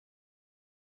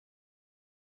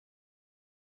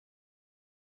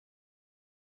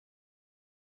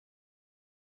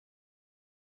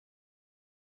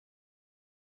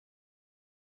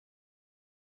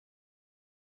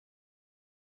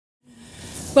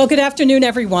Well, good afternoon,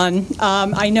 everyone.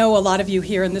 I know a lot of you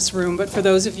here in this room, but for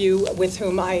those of you with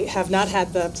whom I have not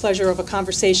had the pleasure of a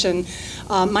conversation,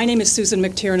 my name is Susan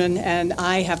McTiernan, and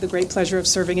I have the great pleasure of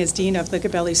serving as Dean of the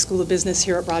Gabelli School of Business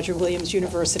here at Roger Williams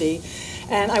University.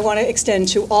 And I want to extend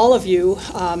to all of you,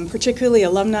 particularly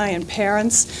alumni and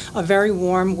parents, a very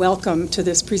warm welcome to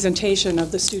this presentation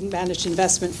of the Student Managed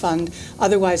Investment Fund,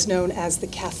 otherwise known as the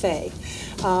CAFE.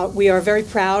 We are very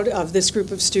proud of this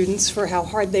group of students for how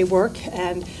hard they work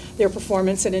and their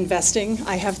performance in investing.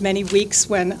 I have many weeks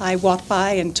when I walk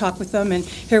by and talk with them and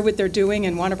hear what they're doing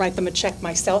and want to write them a check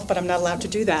myself, but I'm not allowed to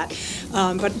do that.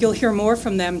 But you'll hear more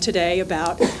from them today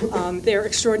about their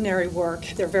extraordinary work,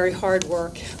 their very hard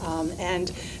work,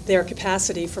 and their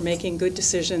capacity for making good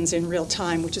decisions in real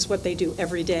time, which is what they do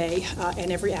every day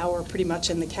and every hour pretty much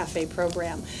in the CAFE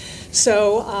program.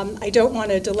 So I don't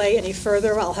want to delay any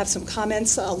further. I'll have some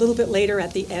comments a little bit later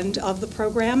at the end of the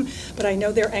program, but I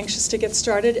know they're anxious to get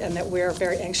started and that we're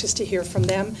very anxious to hear from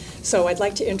them. So I'd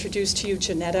like to introduce to you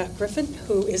Janetta Griffin,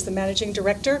 who is the Managing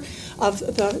Director of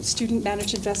the Student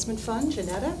Managed Investment Fund.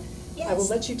 Janetta, yes, I will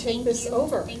let you take this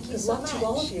over. Thank you Good so luck much. to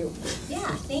all of you.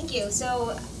 Yeah, thank you.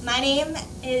 So my name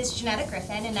is Janetta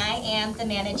Griffin, and I am the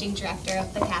Managing Director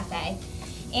of the CAFE.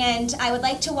 And I would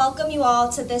like to welcome you all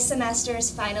to this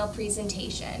semester's final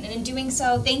presentation. And in doing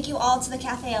so, thank you all to the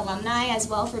CAFE alumni as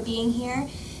well for being here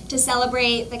to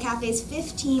celebrate the CAFE's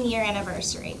 15-year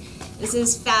anniversary. This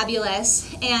is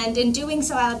fabulous. And in doing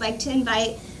so, I would like to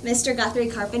invite Mr. Guthrie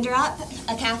Carpenter up,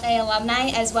 a CAFE alumni,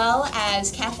 as well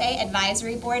as CAFE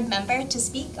Advisory Board member, to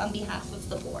speak on behalf of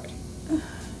the board.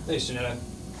 Thanks, Janetta.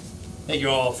 Thank you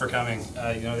all for coming.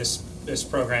 This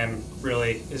program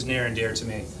really is near and dear to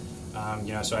me.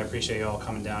 So I appreciate you all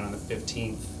coming down on the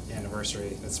 15th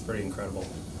anniversary. That's pretty incredible.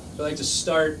 So I'd like to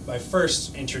start by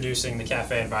first introducing the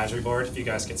CAFE Advisory Board. If you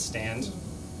guys could stand.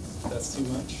 If that's too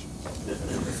much.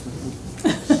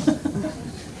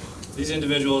 These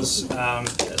individuals, as long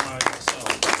as myself.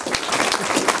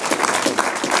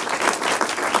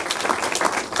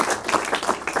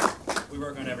 We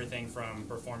work on everything from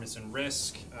performance and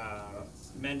risk,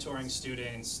 mentoring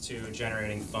students, to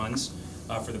generating funds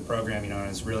for the program. And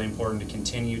it's really important to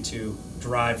continue to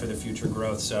drive for the future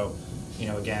growth. So,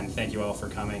 again, thank you all for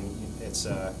coming. It's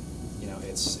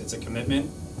it's a commitment,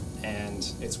 and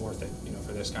it's worth it,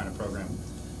 for this kind of program.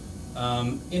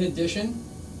 In addition,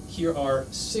 here are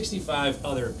 65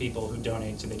 other people who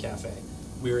donate to the CAFE.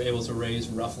 We were able to raise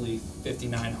roughly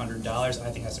 $5,900. I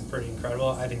think that's pretty incredible.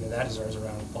 I think that deserves a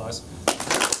round of applause.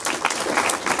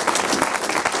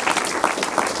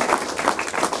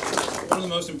 One of the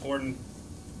most important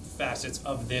facets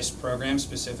of this program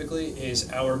specifically is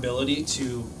our ability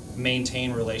to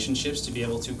maintain relationships, to be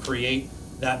able to create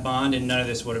that bond, and none of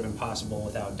this would have been possible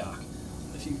without Doc.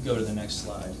 If you could go to the next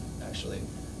slide, actually.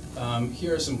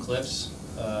 Here are some clips,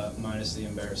 minus the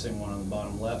embarrassing one on the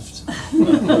bottom left.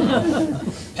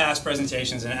 Past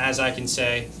presentations, and as I can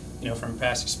say, from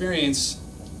past experience,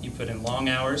 you put in long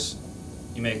hours,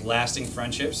 you make lasting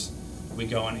friendships, we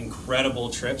go on incredible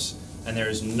trips, and there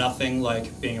is nothing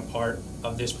like being a part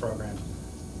of this program.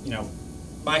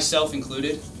 Myself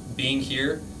included, being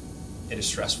here, it is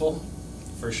stressful,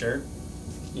 for sure,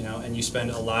 and you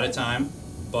spend a lot of time,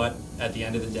 but at the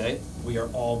end of the day, we are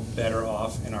all better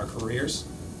off in our careers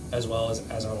as well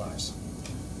as our lives.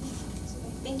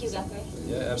 Thank you, Guthrie.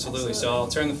 Yeah, absolutely. So I'll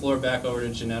turn the floor back over to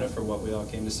Janetta for what we all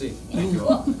came to see. Thank you.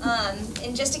 Cool.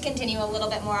 And just to continue a little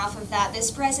bit more off of that,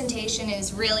 this presentation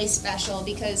is really special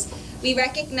because we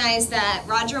recognize that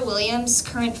Roger Williams'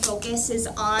 current focus is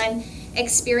on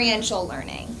experiential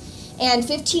learning. And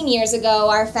 15 years ago,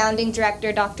 our founding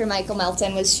director, Dr. Michael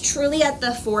Melton, was truly at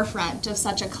the forefront of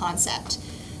such a concept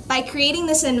by creating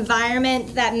this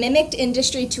environment that mimicked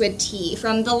industry to a T,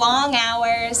 from the long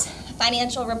hours,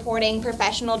 financial reporting,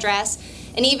 professional dress,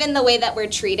 and even the way that we're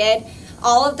treated.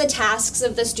 All of the tasks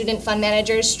of the student fund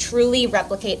managers truly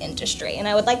replicate industry, and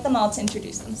I would like them all to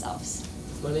introduce themselves.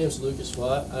 My name is Lucas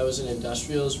Watt. I was an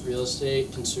industrials, real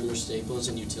estate, consumer staples,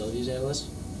 and utilities analyst.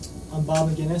 I'm Bob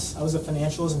McGinnis. I was a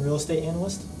financials and real estate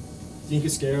analyst. Dean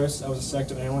Cascaros. I was a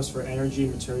sector analyst for energy,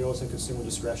 materials, and consumer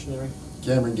discretionary.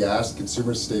 Cameron Gass,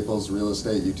 consumer staples, real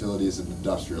estate, utilities, and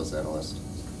industrials analyst.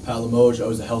 Pat Limoges, I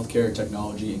was a healthcare,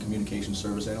 technology, and communication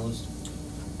service analyst.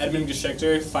 Edmund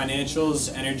Geschichter, financials,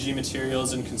 energy,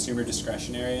 materials, and consumer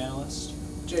discretionary analyst.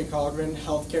 Jay Colgren,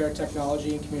 healthcare,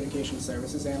 technology, and communication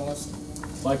services analyst.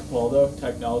 Mike Waldo,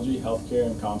 technology, healthcare,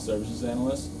 and comm services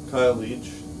analyst. Kyle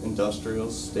Leach,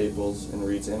 industrials, staples, and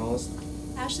REITs analyst.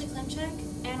 Ashley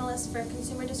Klimchek, analyst for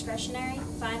consumer discretionary,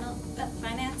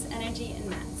 finance, energy, and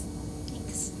math.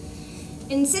 Thanks.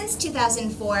 And since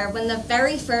 2004, when the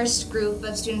very first group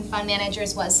of student fund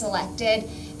managers was selected,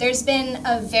 there's been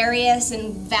a various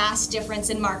and vast difference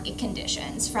in market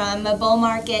conditions, from a bull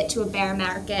market to a bear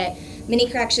market, mini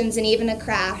corrections, and even a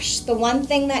crash. The one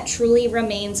thing that truly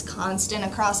remains constant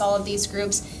across all of these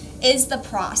groups is the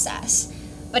process.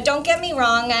 But don't get me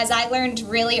wrong, as I learned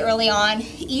really early on,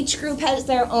 each group has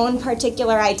their own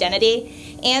particular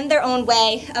identity and their own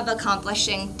way of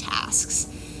accomplishing tasks.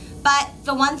 But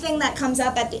the one thing that comes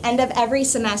up at the end of every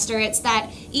semester, it's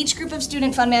that each group of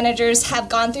student fund managers have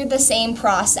gone through the same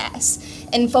process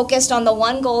and focused on the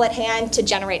one goal at hand to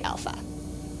generate alpha.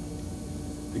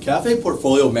 The CAFE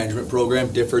Portfolio Management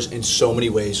Program differs in so many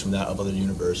ways from that of other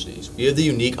universities. We have the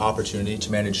unique opportunity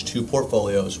to manage 2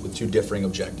 portfolios with 2 differing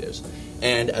objectives.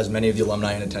 And as many of the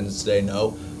alumni in attendance today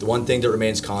know, the one thing that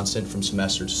remains constant from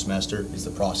semester to semester is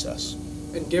the process.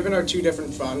 And given our 2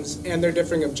 different funds and their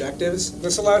differing objectives,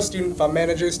 this allows student fund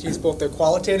managers to use both their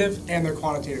qualitative and their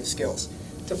quantitative skills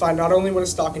to find not only what a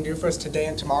stock can do for us today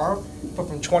and tomorrow, but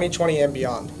from 2020 and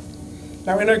beyond.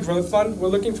 Now in our growth fund, we're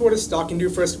looking for what a stock can do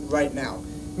for us right now,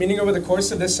 meaning over the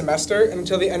course of this semester and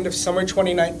until the end of summer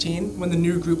 2019, when the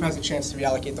new group has a chance to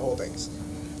reallocate the holdings.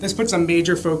 This puts a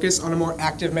major focus on a more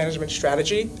active management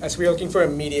strategy, as we are looking for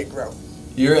immediate growth.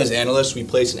 Here as analysts, we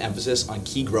place an emphasis on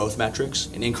key growth metrics,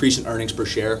 an increase in earnings per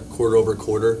share quarter over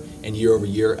quarter and year over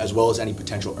year, as well as any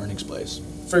potential earnings plays.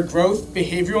 For growth,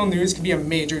 behavioral news can be a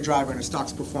major driver in a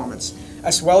stock's performance,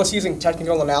 as well as using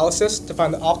technical analysis to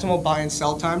find the optimal buy and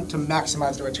sell time to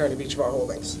maximize the return of each of our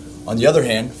holdings. On the other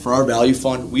hand, for our value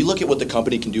fund, we look at what the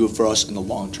company can do for us in the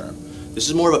long term. This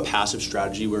is more of a passive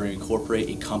strategy where we incorporate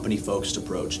a company-focused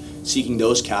approach, seeking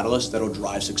those catalysts that will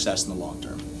drive success in the long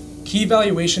term. Key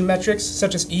valuation metrics,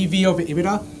 such as EV over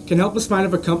EBITDA, can help us find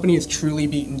if a company is truly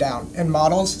beaten down, and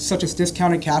models, such as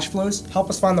discounted cash flows, help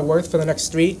us find the worth for the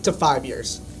next 3 to 5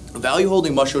 years. A value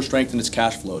holding must show strength in its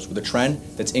cash flows, with a trend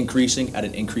that's increasing at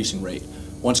an increasing rate.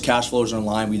 Once cash flows are in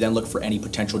line, we then look for any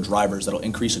potential drivers that will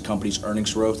increase a company's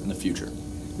earnings growth in the future.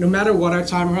 No matter what our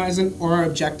time horizon or our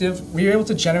objective, we are able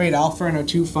to generate alpha in our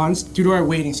 2 funds due to our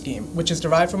weighting scheme, which is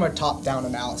derived from our top-down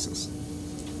analysis.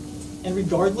 And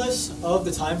regardless of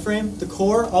the time frame, the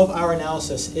core of our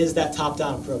analysis is that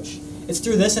top-down approach. It's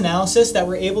through this analysis that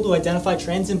we're able to identify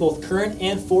trends in both current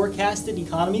and forecasted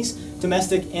economies,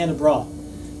 domestic and abroad.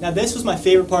 Now this was my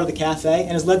favorite part of the cafe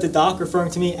and has led to Doc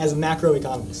referring to me as a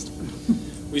macroeconomist.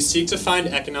 We seek to find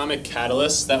economic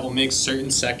catalysts that will make certain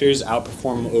sectors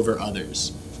outperform over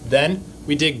others. Then,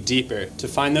 we dig deeper to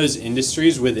find those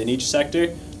industries within each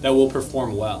sector that will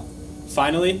perform well.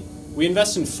 Finally, we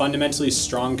invest in fundamentally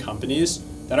strong companies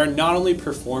that are not only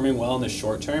performing well in the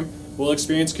short term, but will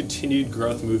experience continued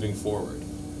growth moving forward.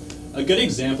 A good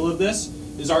example of this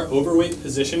is our overweight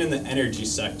position in the energy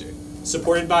sector,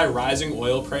 supported by rising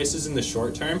oil prices in the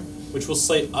short term, which will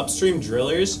slate upstream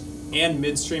drillers and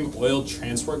midstream oil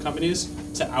transport companies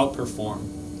to outperform.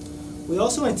 We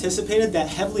also anticipated that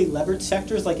heavily levered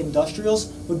sectors like industrials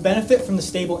would benefit from the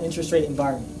stable interest rate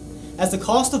environment. As the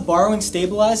cost of borrowing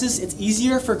stabilizes, it's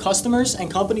easier for customers and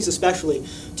companies especially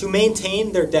to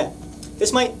maintain their debt.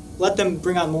 This might let them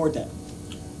bring on more debt.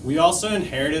 We also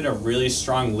inherited a really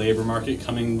strong labor market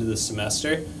coming into the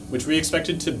semester, which we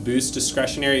expected to boost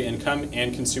discretionary income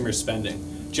and consumer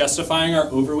spending, justifying our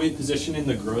overweight position in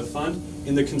the growth fund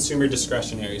in the consumer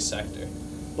discretionary sector.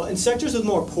 But in sectors with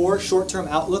more poor short-term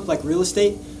outlook like real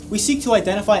estate, we seek to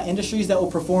identify industries that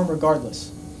will perform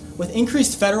regardless. With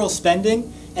increased federal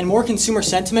spending and more consumer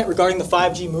sentiment regarding the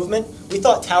 5G movement, we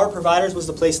thought tower providers was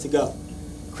the place to go.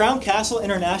 Crown Castle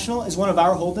International is one of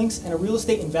our holdings and a real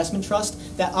estate investment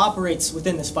trust that operates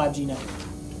within this 5G network.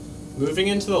 Moving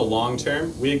into the long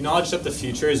term, we acknowledge that the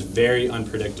future is very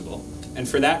unpredictable. And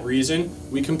for that reason,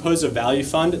 we compose a value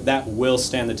fund that will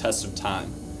stand the test of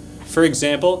time. For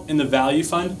example, in the value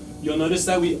fund, you'll notice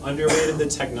that we underrated the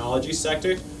technology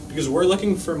sector because we're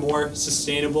looking for more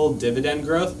sustainable dividend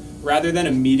growth rather than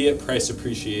immediate price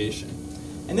appreciation.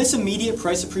 And this immediate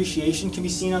price appreciation can be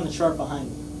seen on the chart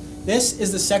behind me. This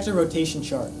is the sector rotation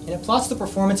chart, and it plots the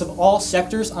performance of all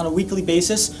sectors on a weekly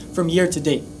basis from year to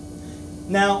date.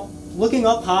 Now, looking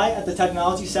up high at the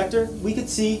technology sector, we could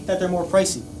see that they're more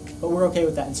pricey, but we're okay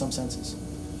with that in some senses.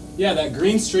 Yeah, that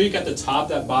green streak at the top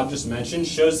that Bob just mentioned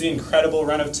shows the incredible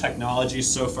run of technology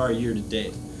so far year to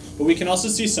date. But we can also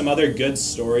see some other good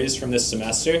stories from this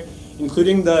semester,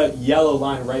 including the yellow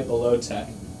line right below tech,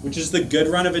 which is the good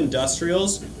run of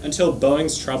industrials until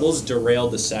Boeing's troubles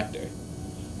derailed the sector.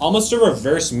 Almost a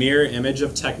reverse mirror image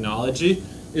of technology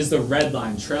is the red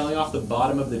line trailing off the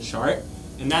bottom of the chart,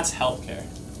 and that's healthcare.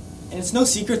 And it's no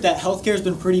secret that healthcare has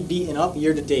been pretty beaten up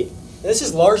year to date. This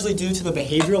is largely due to the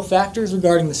behavioral factors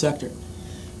regarding the sector.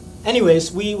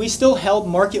 Anyways, we still held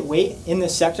market weight in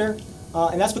this sector,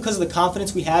 and that's because of the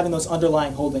confidence we have in those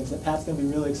underlying holdings that Pat's going to be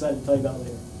really excited to tell you about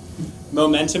later.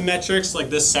 Momentum metrics like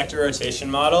this sector rotation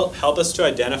model help us to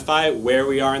identify where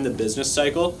we are in the business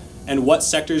cycle and what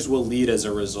sectors will lead as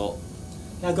a result.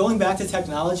 Now going back to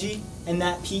technology and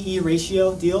that PE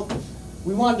ratio deal,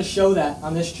 we wanted to show that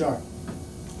on this chart.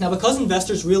 Now because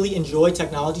investors really enjoy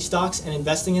technology stocks and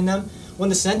investing in them, when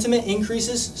the sentiment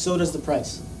increases, so does the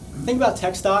price. The thing about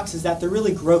tech stocks is that they're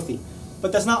really growthy,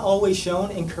 but that's not always shown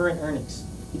in current earnings.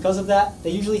 Because of that,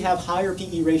 they usually have higher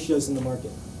PE ratios in the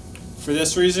market. For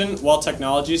this reason, while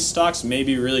technology stocks may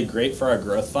be really great for our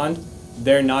growth fund,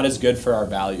 they're not as good for our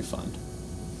value fund.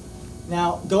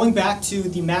 Now, going back to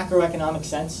the macroeconomic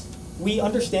sense, we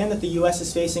understand that the U.S.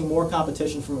 is facing more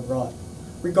competition from abroad.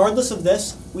 Regardless of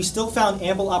this, we still found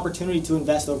ample opportunity to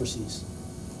invest overseas.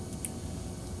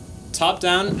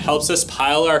 Top-down helps us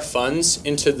pile our funds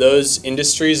into those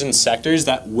industries and sectors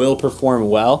that will perform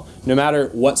well, no matter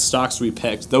what stocks we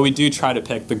picked, though we do try to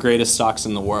pick the greatest stocks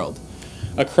in the world.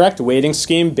 A correct weighting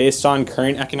scheme based on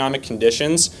current economic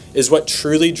conditions is what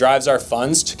truly drives our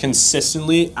funds to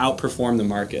consistently outperform the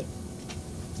market.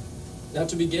 Now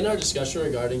to begin our discussion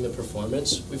regarding the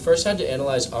performance, we first had to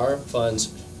analyze our fund's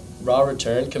raw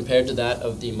return compared to that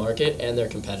of the market and their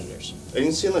competitors. You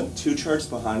can see on the two charts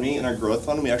behind me in our growth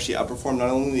fund, we actually outperformed not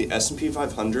only the S&P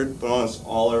 500, but almost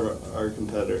all of our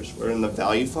competitors. Where in the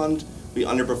value fund, we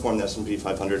underperformed the S&P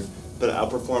 500, but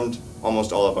outperformed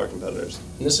almost all of our competitors.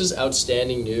 And this is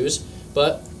outstanding news,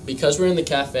 but because we're in the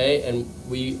cafe and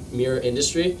we mirror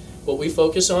industry, what we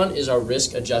focus on is our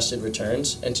risk-adjusted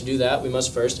returns, and to do that, we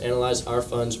must first analyze our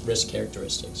fund's risk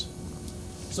characteristics.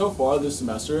 So far this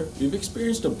semester, we've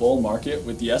experienced a bull market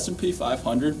with the S&P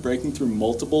 500 breaking through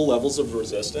multiple levels of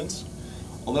resistance.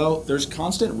 Although there's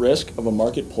constant risk of a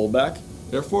market pullback,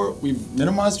 therefore we've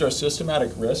minimized our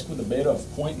systematic risk with a beta of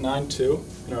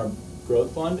 0.92 in our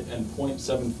growth fund and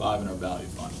 0.75 in our value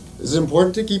fund. It is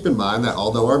important to keep in mind that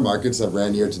although our markets have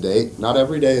ran year to date, not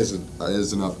every day is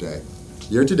an up day.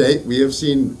 Year to date, we have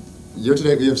seen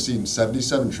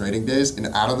 77 trading days, and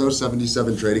out of those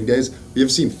 77 trading days, we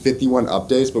have seen 51 up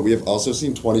days, but we have also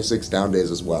seen 26 down days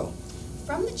as well.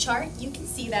 From the chart, you can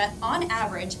see that on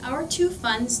average, our two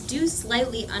funds do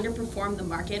slightly underperform the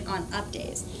market on up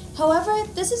days. However,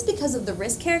 this is because of the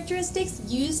risk characteristics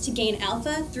used to gain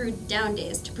alpha through down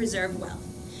days to preserve wealth.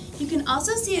 You can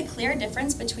also see a clear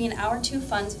difference between our two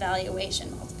funds'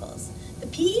 valuation multiples. The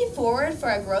PE forward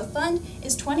for our growth fund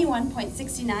is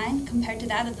 21.69 compared to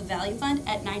that of the value fund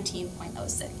at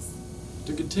 19.06.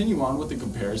 To continue on with the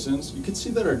comparisons, you can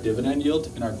see that our dividend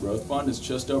yield in our growth fund is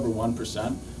just over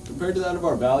 1% compared to that of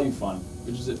our value fund,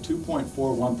 which is at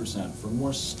 2.41% for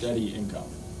more steady income.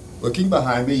 Looking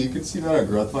behind me, you can see that our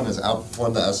growth fund has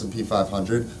outperformed the S&P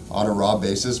 500 on a raw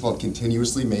basis while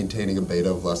continuously maintaining a beta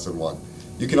of less than 1.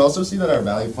 You can also see that our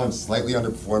value fund slightly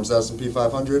underperforms the S&P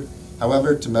 500.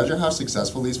 However, to measure how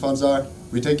successful these funds are,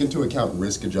 we take into account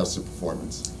risk-adjusted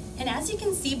performance. And as you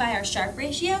can see by our Sharpe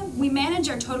ratio, we manage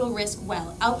our total risk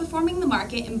well, outperforming the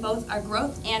market in both our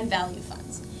growth and value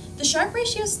funds. The Sharpe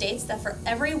ratio states that for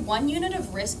every 1 unit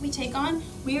of risk we take on,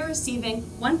 we are receiving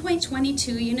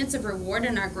 1.22 units of reward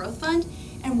in our growth fund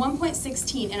and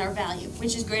 1.16 in our value,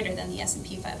 which is greater than the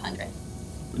S&P 500.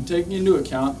 When taking into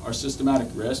account our systematic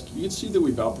risk, you can see that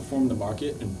we've outperformed the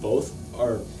market in both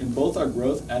our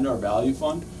growth and our value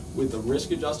fund with a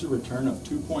risk-adjusted return of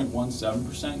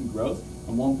 2.17% in growth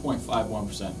and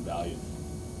 1.51% in value.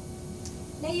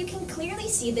 Now you can clearly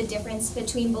see the difference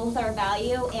between both our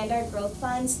value and our growth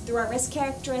funds through our risk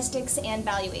characteristics and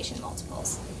valuation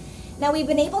multiples. Now we've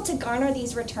been able to garner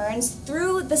these returns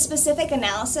through the specific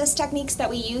analysis techniques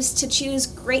that we use to choose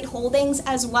great holdings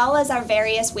as well as our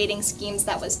various weighting schemes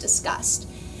that was discussed.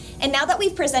 And now that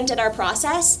we've presented our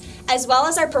process as well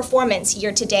as our performance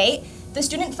year to date, the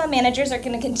student fund managers are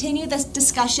going to continue this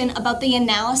discussion about the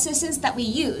analyses that we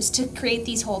use to create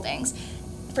these holdings.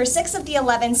 For 6 of the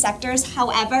 11 sectors,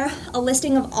 however, a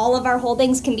listing of all of our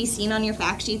holdings can be seen on your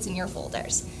fact sheets in your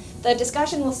folders. The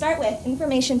discussion will start with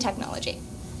information technology.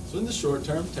 So in the short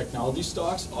term, technology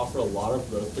stocks offer a lot of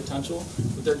growth potential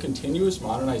with their continuous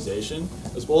modernization,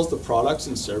 as well as the products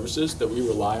and services that we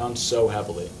rely on so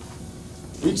heavily.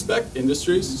 We expect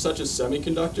industries such as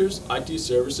semiconductors, IT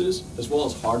services, as well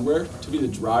as hardware to be the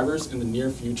drivers in the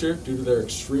near future due to their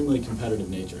extremely competitive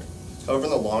nature. However, in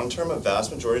the long term, a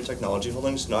vast majority of technology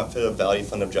holdings do not fit a value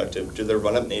fund objective due to their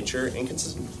run-up nature,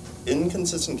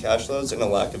 inconsistent cash flows, and a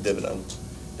lack of dividend.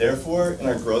 Therefore, in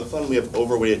our growth fund, we have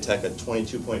overweighted tech at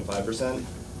 22.5%,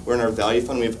 where in our value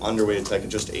fund, we have underweighted tech at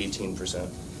just 18%.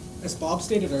 As Bob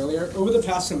stated earlier, over the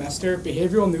past semester,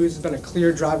 behavioral news has been a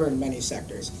clear driver in many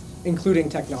sectors. including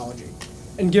technology.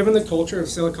 And given the culture of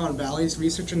Silicon Valley's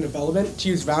research and development to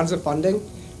use rounds of funding,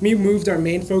 we moved our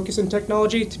main focus in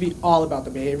technology to be all about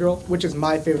the behavioral, which is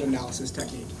my favorite analysis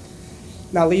technique.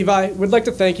 Now, Levi, we'd like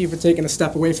to thank you for taking a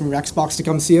step away from Rexbox to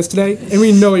come see us today, and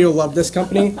we know you'll love this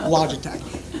company, Logitech.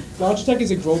 Logitech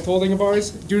is a growth holding of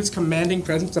ours due to its commanding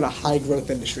presence in a high-growth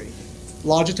industry.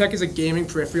 Logitech is a gaming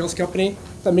peripherals company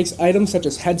that makes items such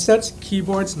as headsets,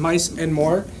 keyboards, mice, and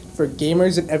more for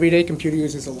gamers and everyday computer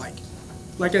users alike.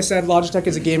 Like I said, Logitech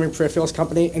is a gaming peripherals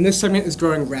company, and this segment is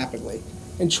growing rapidly.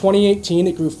 In 2018,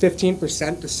 it grew 15%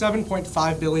 to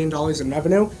 $7.5 billion in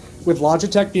revenue, with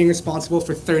Logitech being responsible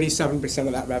for 37%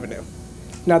 of that revenue.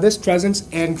 Now, this presence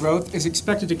and growth is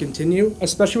expected to continue,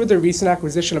 especially with the recent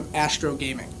acquisition of Astro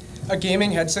Gaming, a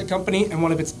gaming headset company and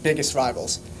one of its biggest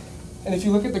rivals. And if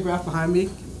you look at the graph behind me,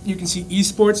 you can see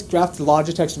esports graphed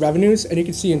Logitech's revenues, and you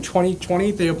can see in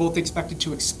 2020 they are both expected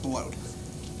to explode.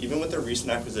 Even with the recent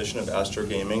acquisition of Astro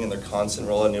Gaming and their constant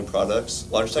rollout of new products,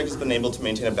 Logitech has been able to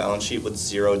maintain a balance sheet with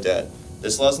zero debt.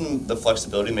 This allows them the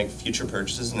flexibility to make future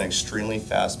purchases in an extremely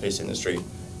fast-paced industry.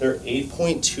 Their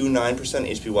 8.29%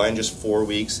 HPY in just 4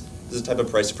 weeks is the type of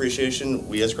price appreciation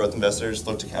we as growth investors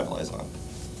look to capitalize on.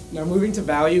 Now, moving to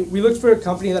value, we look for a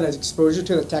company that has exposure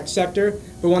to the tech sector,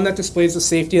 but one that displays the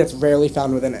safety that's rarely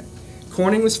found within it.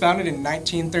 Corning was founded in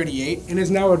 1938 and is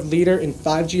now a leader in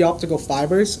 5G optical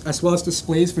fibers, as well as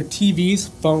displays for TVs,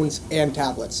 phones, and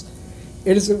tablets.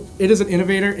 It is an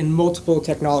innovator in multiple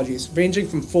technologies, ranging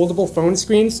from foldable phone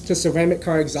screens to ceramic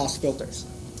car exhaust filters.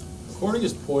 Corning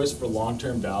is poised for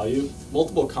long-term value,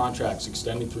 multiple contracts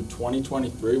extending through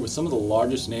 2023 with some of the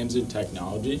largest names in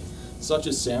technology, such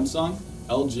as Samsung,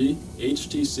 LG,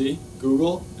 HTC,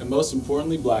 Google, and most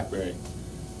importantly, BlackBerry.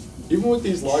 Even with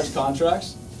these large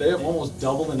contracts, they have almost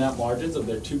double the net margins of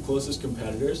their two closest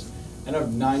competitors and have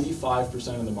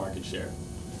 95% of the market share.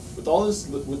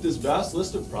 With this vast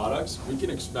list of products, we can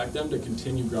expect them to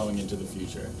continue growing into the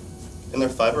future. In their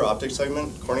fiber optic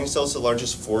segment, Corning sells to the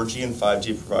largest 4G and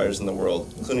 5G providers in the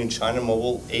world, including China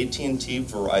Mobile, AT&T,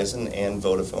 Verizon, and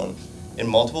Vodafone. In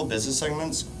multiple business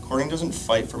segments, Corning doesn't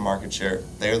fight for market share,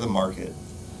 they are the market.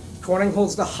 Corning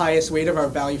holds the highest weight of our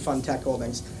value fund tech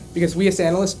holdings because we as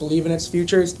analysts believe in its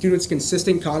futures due to its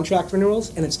consistent contract renewals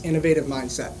and its innovative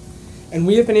mindset. And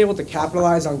we have been able to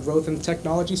capitalize on growth in the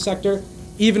technology sector,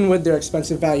 even with their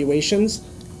expensive valuations,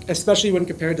 especially when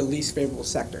compared to least favorable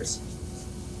sectors.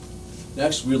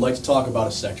 Next, we would like to talk about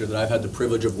a sector that I've had the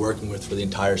privilege of working with for the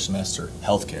entire semester,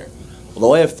 healthcare.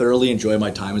 Although I have thoroughly enjoyed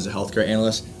my time as a healthcare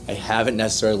analyst, I haven't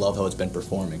necessarily loved how it's been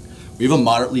performing. We have a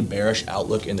moderately bearish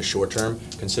outlook in the short term,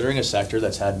 considering a sector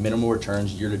that's had minimal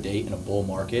returns year to date in a bull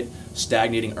market,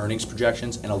 stagnating earnings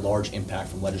projections, and a large impact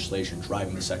from legislation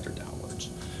driving the sector downwards.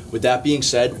 With that being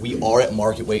said, we are at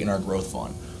market weight in our growth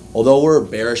fund. Although we're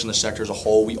bearish in the sector as a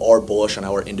whole, we are bullish on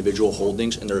our individual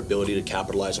holdings and their ability to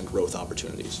capitalize on growth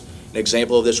opportunities. An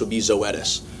example of this would be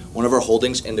Zoetis, one of our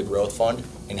holdings in the growth fund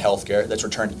in healthcare that's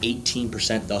returned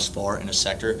 18% thus far in a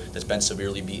sector that's been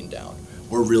severely beaten down.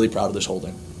 We're really proud of this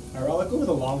holding. Our outlook over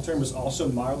the long term is also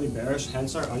mildly bearish,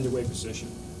 hence our underweight position.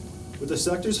 With the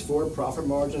sector's forward profit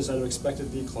margins that are expected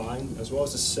to decline, as well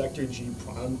as the sector G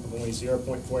prime of only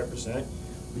 0.4%,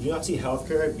 we do not see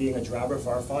healthcare being a driver of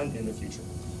our fund in the future.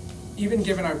 Even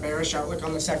given our bearish outlook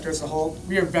on the sector as a whole,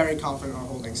 we are very confident in our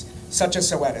holdings, such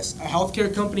as Zoetis, a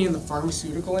healthcare company in the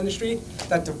pharmaceutical industry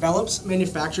that develops,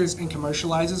 manufactures, and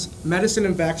commercializes medicine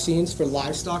and vaccines for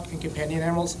livestock and companion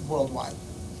animals worldwide.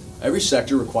 Every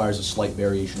sector requires a slight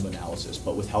variation of analysis,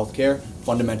 but with healthcare,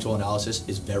 fundamental analysis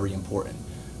is very important.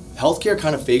 Healthcare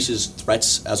kind of faces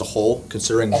threats as a whole,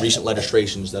 considering recent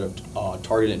legislations that have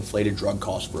targeted inflated drug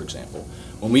costs, for example.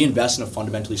 When we invest in a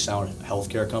fundamentally sound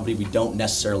healthcare company, we don't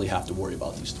necessarily have to worry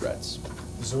about these threats.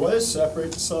 Zoetis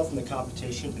separates itself from the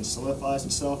competition and solidifies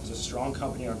itself as a strong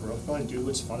company on growth fund due to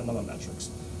its fundamental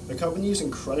metrics. The company is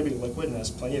incredibly liquid and has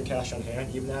plenty of cash on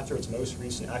hand even after its most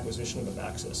recent acquisition of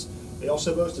Abaxis. They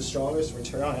also boast the strongest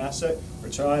return on asset,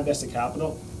 return on invested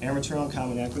capital, and return on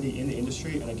common equity in the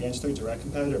industry and against their direct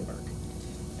competitor, Merck.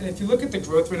 And if you look at the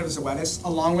growth rate of Zoetis,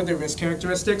 along with their risk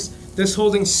characteristics, this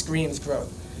holding screams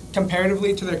growth,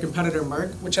 comparatively to their competitor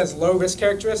Merck, which has low risk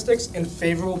characteristics and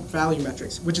favorable value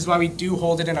metrics, which is why we do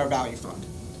hold it in our value fund.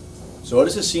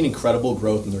 Zoetis has seen incredible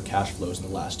growth in their cash flows in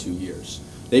the last 2 years.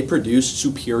 They produce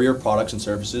superior products and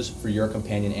services for your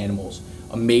companion animals,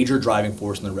 a major driving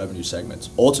force in their revenue segments,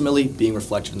 ultimately being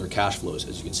reflected in their cash flows,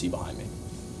 as you can see behind me.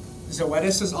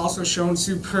 Zoetis has also shown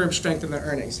superb strength in their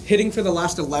earnings, hitting for the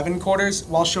last 11 quarters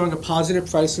while showing a positive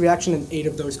price reaction in 8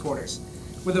 of those quarters.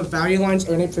 With a Value Line's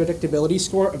earning predictability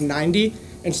score of 90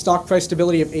 and stock price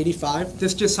stability of 85,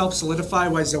 this just helps solidify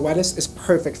why Zoetis is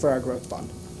perfect for our growth fund.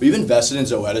 We've invested in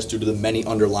Zoetis due to the many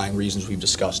underlying reasons we've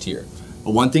discussed here.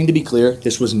 But one thing to be clear,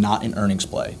 this was not an earnings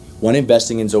play. When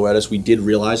investing in Zoetis, we did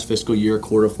realize fiscal year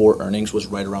Q4 earnings was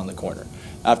right around the corner.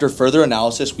 After further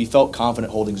analysis, we felt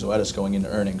confident holding Zoetis going into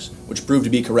earnings, which proved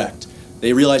to be correct.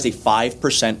 They realized a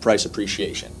 5% price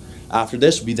appreciation. After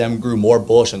this, we then grew more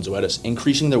bullish on Zoetis,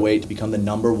 increasing their weight to become the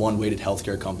 #1 weighted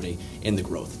healthcare company in the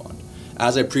growth fund.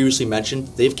 As I previously mentioned,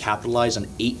 they've capitalized on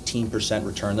 18%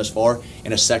 return thus far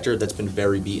in a sector that's been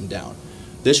very beaten down.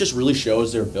 This just really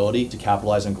shows their ability to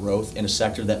capitalize on growth in a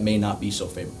sector that may not be so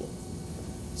favorable.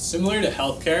 Similar to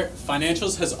healthcare,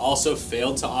 financials has also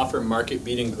failed to offer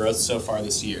market-beating growth so far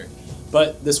this year.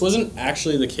 But this wasn't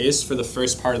actually the case for the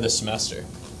first part of the semester.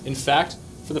 In fact,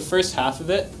 for the first half of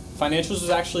it, financials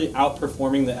was actually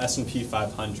outperforming the S&P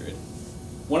 500.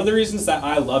 One of the reasons that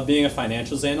I love being a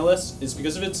financials analyst is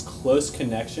because of its close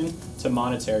connection to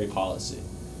monetary policy.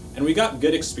 And we got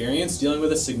good experience dealing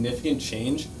with a significant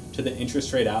change to the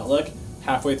interest rate outlook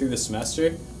halfway through the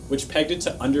semester, which pegged it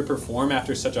to underperform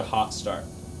after such a hot start.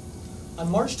 On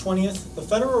March 20th, the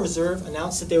Federal Reserve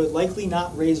announced that they would likely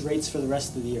not raise rates for the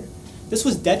rest of the year. This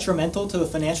was detrimental to the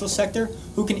financial sector,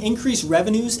 who can increase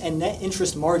revenues and net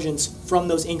interest margins from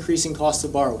those increasing costs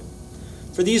of borrowing.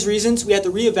 For these reasons, we had to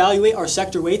reevaluate our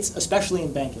sector weights, especially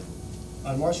in banking.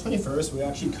 On March 21st, we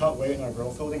actually cut weight in our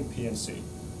growth holding PNC.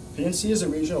 PNC is a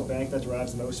regional bank that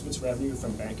derives most of its revenue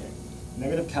from banking.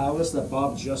 Negative catalysts that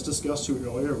Bob just discussed to you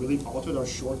earlier really altered our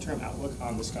short-term outlook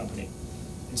on this company.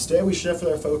 Instead, we shifted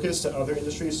our focus to other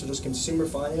industries such as consumer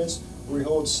finance, where we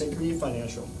hold Synchrony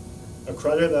Financial, a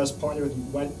creditor that has partnered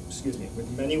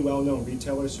with many well-known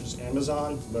retailers such as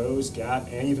Amazon, Lowe's, Gap,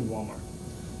 and even Walmart.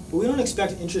 But we don't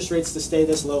expect interest rates to stay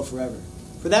this low forever.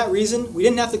 For that reason, we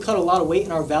didn't have to cut a lot of weight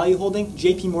in our value holding,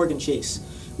 JP Chase.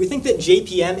 We think that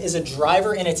JPM is a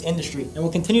driver in its industry and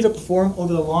will continue to perform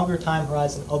over the longer time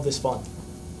horizon of this fund.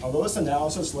 Although this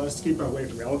analysis led us to keep our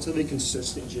weight relatively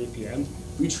consistent in JPM,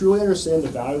 we truly understand the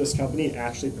value this company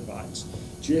actually provides.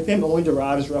 JPM only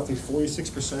derives roughly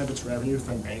 46% of its revenue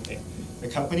from banking. The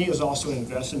company is also an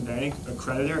investment bank, a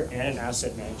creditor, and an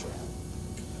asset manager.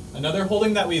 Another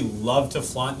holding that we love to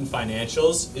flaunt in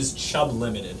financials is Chubb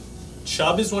Limited.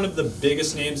 Chubb is one of the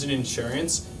biggest names in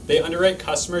insurance. They underwrite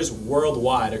customers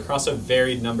worldwide across a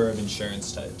varied number of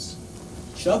insurance types.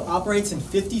 Chubb operates in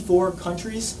 54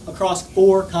 countries across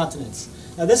 4 continents.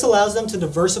 Now this allows them to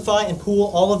diversify and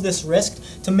pool all of this risk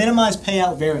to minimize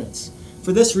payout variance.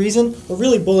 For this reason, we're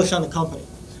really bullish on the company.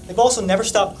 They've also never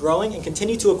stopped growing and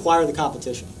continue to acquire the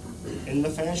competition. In the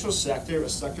financial sector, a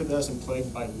sector that has been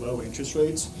plagued by low interest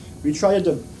rates, we try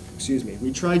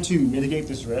to mitigate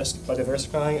this risk by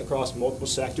diversifying across multiple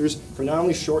sectors for not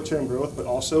only short-term growth, but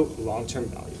also long-term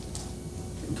value.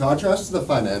 In contrast to the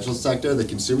financial sector, the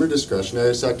consumer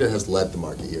discretionary sector has led the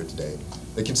market year to date.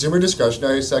 The consumer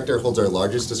discretionary sector holds our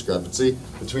largest discrepancy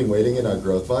between weighting in our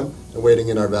growth fund and weighting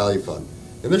in our value fund.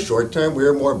 In the short term, we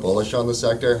are more bullish on the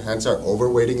sector, hence our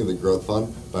overweighting in the growth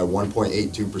fund by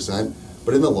 1.82%.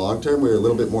 But in the long term, we are a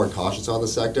little bit more cautious on the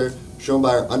sector, shown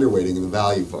by our underweighting in the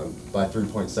value fund by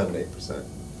 3.78%.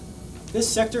 This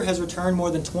sector has returned more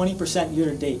than 20% year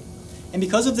to date. And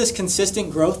because of this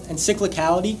consistent growth and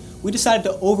cyclicality, we decided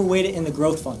to overweight it in the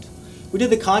growth fund. We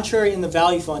did the contrary in the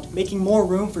value fund, making more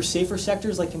room for safer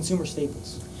sectors like consumer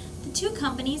staples. The 2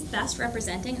 companies best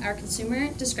representing our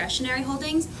consumer discretionary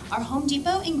holdings are Home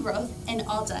Depot in growth and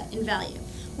Ulta in value.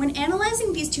 When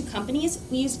analyzing these 2 companies,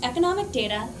 we used economic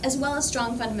data as well as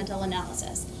strong fundamental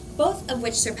analysis, both of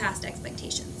which surpassed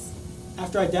expectations.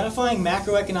 After identifying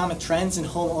macroeconomic trends in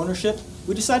home ownership,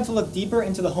 we decided to look deeper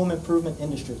into the home improvement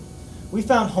industry. We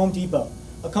found Home Depot,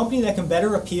 a company that can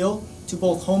better appeal to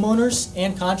both homeowners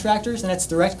and contractors than its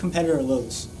direct competitor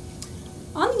Lowe's.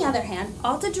 On the other hand,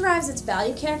 Ulta derives its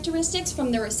value characteristics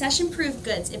from the recession-proof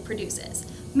goods it produces.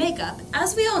 Makeup,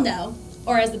 as we all know,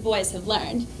 or as the boys have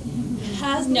learned,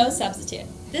 has no substitute.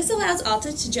 This allows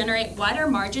Ulta to generate wider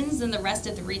margins than the rest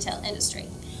of the retail industry.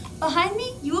 Behind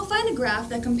me, you will find a graph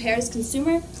that compares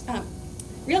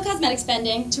real cosmetic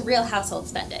spending to real household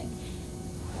spending.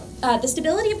 The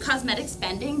stability of cosmetic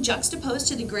spending juxtaposed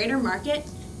to the greater market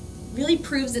really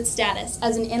proves its status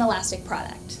as an inelastic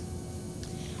product.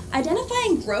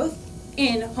 Identifying growth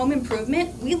in home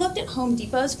improvement, we looked at Home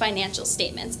Depot's financial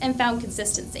statements and found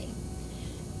consistency.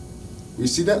 We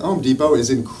see that Home Depot is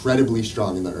incredibly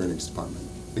strong in the earnings department.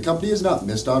 The company has not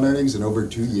missed on earnings in over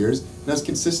 2 years and has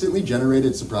consistently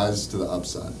generated surprises to the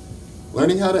upside.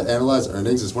 Learning how to analyze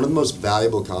earnings is one of the most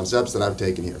valuable concepts that I've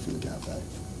taken here from the cafe.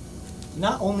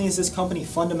 Not only is this company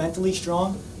fundamentally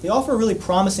strong, they offer a really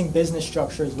promising business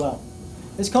structure as well.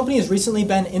 This company has recently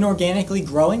been inorganically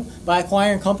growing by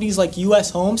acquiring companies like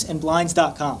US Homes and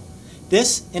Blinds.com.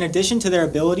 This, in addition to their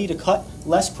ability to cut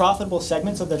less profitable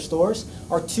segments of their stores,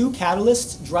 are two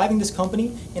catalysts driving this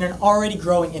company in an already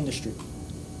growing industry.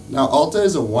 Now, Ulta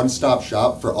is a one-stop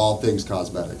shop for all things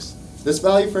cosmetics. This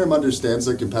value firm understands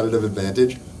their competitive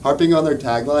advantage, harping on their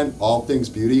tagline, all things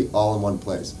beauty, all in one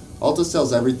place. Ulta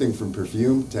sells everything from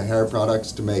perfume to hair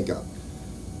products to makeup.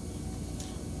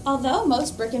 Although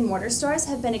most brick-and-mortar stores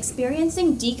have been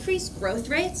experiencing decreased growth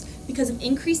rates because of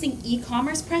increasing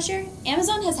e-commerce pressure,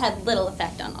 Amazon has had little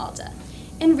effect on Ulta.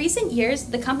 In recent years,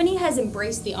 the company has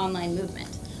embraced the online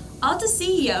movement. Ulta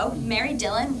CEO Mary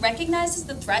Dillon recognizes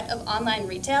the threat of online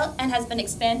retail and has been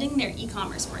expanding their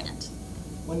e-commerce brand.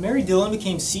 When Mary Dillon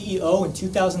became CEO in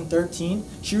 2013,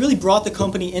 she really brought the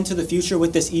company into the future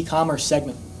with this e-commerce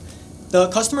segment. The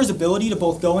customer's ability to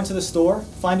both go into the store,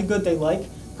 find a good they like,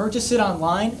 purchase it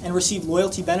online, and receive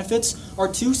loyalty benefits are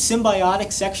two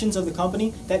symbiotic sections of the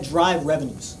company that drive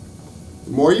revenues.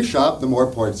 The more you shop, the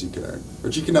more points you can earn,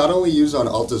 which you can not only use on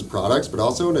Ulta's products, but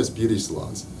also in its beauty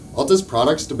salons. Ulta's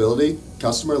product stability,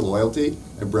 customer loyalty,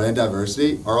 and brand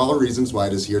diversity are all reasons why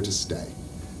it is here to stay.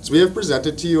 So we have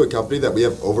presented to you a company that we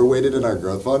have overweighted in our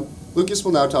growth fund. Lucas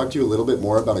will now talk to you a little bit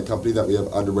more about a company that we have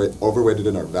overweighted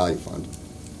in our value fund.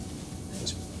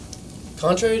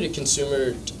 Contrary to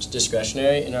consumer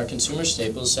discretionary, in our consumer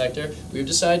staples sector, we've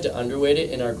decided to underweight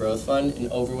it in our growth fund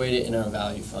and overweight it in our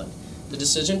value fund. The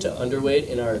decision to underweight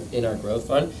in our growth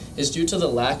fund is due to the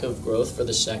lack of growth for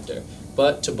the sector.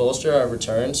 But to bolster our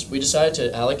returns, we decided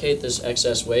to allocate this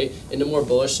excess weight into more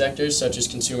bullish sectors such as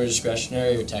consumer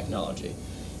discretionary or technology.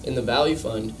 In the value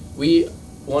fund, we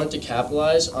wanted to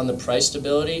capitalize on the price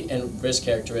stability and risk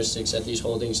characteristics that these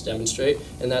holdings demonstrate,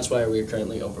 and that's why we are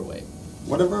currently overweight.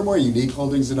 One of our more unique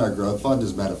holdings in our growth fund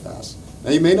is Medifast.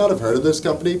 Now, you may not have heard of this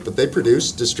company, but they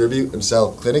produce, distribute, and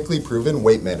sell clinically proven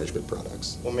weight management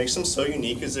products. What makes them so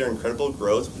unique is their incredible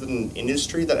growth within an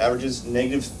industry that averages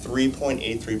negative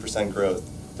 3.83%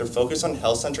 growth. Their focus on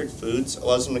health-centric foods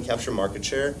allows them to capture market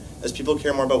share as people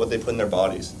care more about what they put in their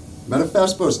bodies.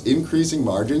 Medifast boasts increasing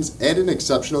margins and an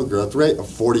exceptional growth rate of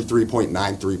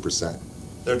 43.93%.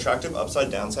 Their attractive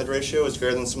upside-downside ratio is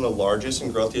greater than some of the largest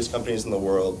and growthiest companies in the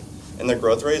world, and their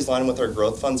growth rate is aligned with our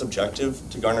growth fund's objective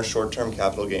to garner short-term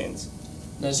capital gains.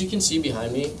 And as you can see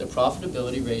behind me, the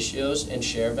profitability ratios and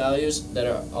share values that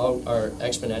are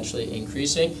exponentially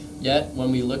increasing, yet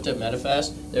when we looked at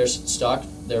Medifast,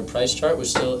 their price chart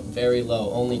was still very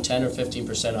low, only 10 or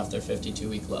 15% off their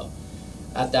 52-week low.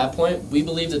 At that point, we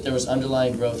believed that there was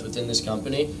underlying growth within this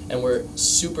company, and we're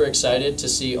super excited to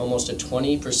see almost a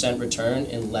 20% return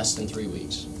in less than 3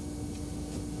 weeks.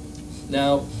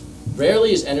 Now,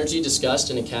 rarely is energy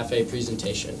discussed in a cafe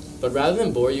presentation, but rather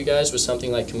than bore you guys with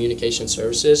something like communication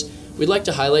services, we'd like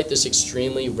to highlight this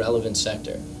extremely relevant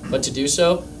sector. But to do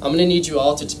so, I'm going to need you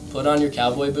all to put on your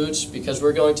cowboy boots because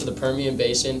we're going to the Permian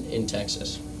Basin in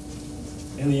Texas.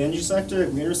 In the energy sector,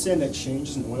 we understand that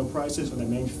changes in oil prices are the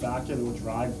main factor that will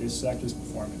drive this sector's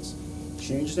performance.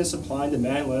 Changes in supply and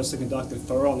demand led us to conduct a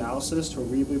thorough analysis to where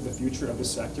we believe the future of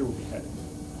this sector will be headed.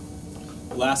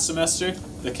 Last semester,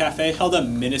 the cafe held a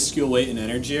minuscule weight in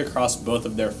energy across both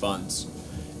of their funds.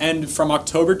 And from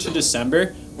October to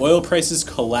December, oil prices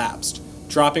collapsed,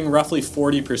 dropping roughly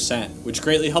 40%, which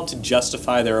greatly helped to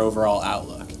justify their overall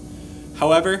outlook.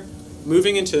 However,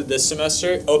 moving into this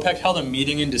semester, OPEC held a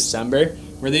meeting in December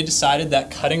where they decided that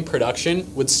cutting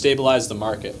production would stabilize the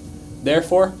market.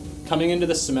 Therefore, coming into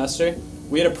the semester,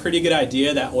 we had a pretty good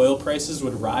idea that oil prices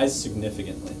would rise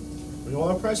significantly. When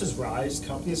oil prices rise,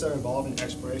 companies that are involved in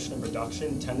exploration and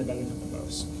production tend to benefit the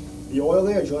most. The oil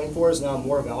they are drilling for is now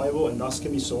more valuable and thus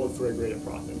can be sold for a greater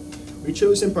profit. We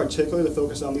chose in particular to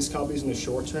focus on these companies in the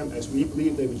short term as we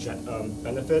believe they would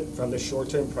benefit from the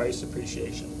short-term price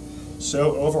appreciation.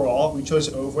 So overall, we chose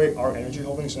to overweight our energy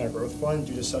holdings in our growth fund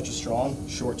due to such a strong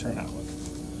short-term outlook.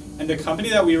 And a company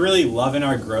that we really love in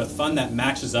our growth fund that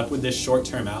matches up with this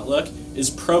short-term outlook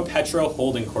is ProPetro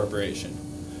Holding Corporation.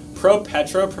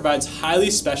 ProPetro provides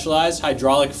highly specialized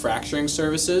hydraulic fracturing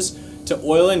services to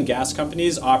oil and gas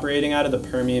companies operating out of the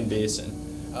Permian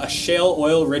Basin, a shale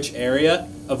oil-rich area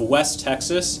of West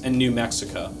Texas and New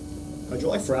Mexico.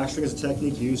 Hydraulic fracturing is a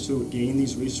technique used to gain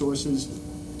these resources,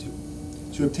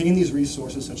 to obtain these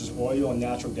resources such as oil and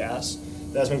natural gas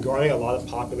that has been garnering a lot of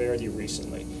popularity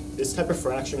recently. This type of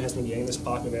fracturing has been gaining this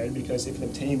popularity because it can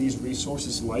obtain these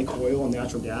resources like oil and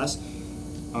natural gas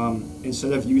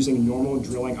instead of using normal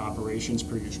drilling operations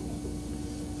per usual.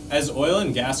 As oil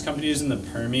and gas companies in the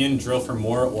Permian drill for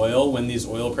more oil when these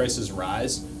oil prices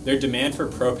rise, their demand for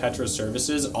ProPetro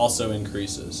services also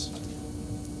increases.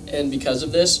 And because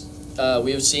of this,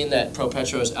 we have seen that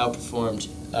ProPetro has outperformed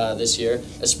this year,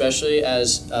 especially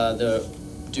as the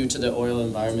due to the oil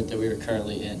environment that we are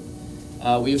currently in.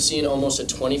 We've seen almost a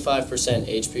 25%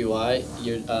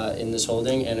 HPY in this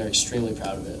holding and are extremely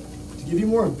proud of it. To give you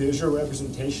more visual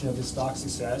representation of the stock's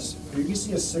success, here you can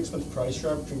see a 6-month price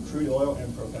chart between crude oil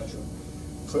and ProPetro.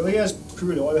 Clearly, as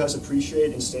crude oil has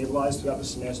appreciated and stabilized throughout the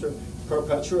semester,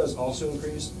 ProPetro has also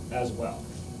increased as well.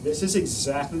 This is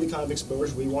exactly the kind of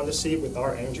exposure we want to see with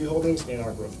our energy holdings and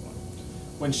our growth fund.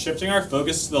 When shifting our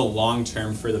focus to the long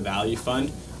term for the value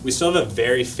fund, we still have a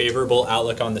very favorable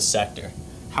outlook on the sector.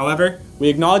 However, we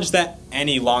acknowledge that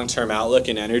any long-term outlook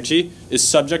in energy is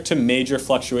subject to major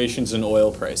fluctuations in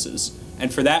oil prices.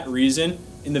 And for that reason,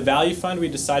 in the value fund, we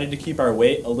decided to keep our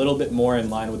weight a little bit more in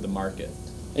line with the market.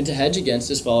 And to hedge against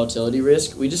this volatility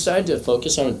risk, we decided to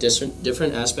focus on a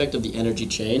different aspect of the energy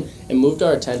chain and moved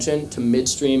our attention to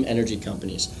midstream energy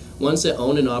companies, ones that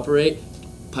own and operate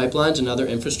pipelines and other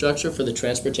infrastructure for the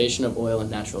transportation of oil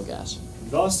and natural gas.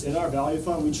 Thus, in our value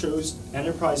fund, we chose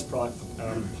Enterprise Product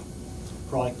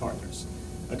Partners,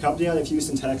 a company out of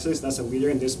Houston, Texas that's a leader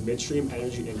in this midstream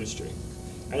energy industry.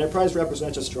 Enterprise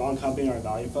represents a strong company in our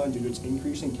value fund due to its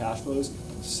increasing cash flows,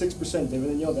 6%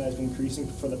 dividend yield that has been increasing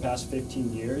for the past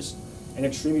 15 years, and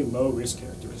extremely low risk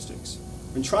characteristics.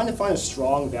 When trying to find a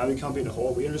strong value company to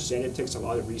hold, we understand it takes a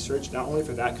lot of research, not only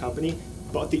for that company,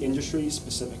 but the industry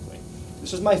specifically.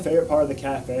 This is my favorite part of the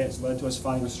cafe. It's led to us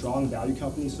finding a strong value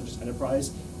company such as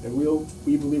Enterprise that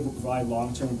we believe will provide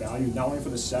long-term value, not only for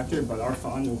the sector, but our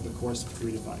fund over the course of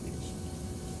 3 to 5 years.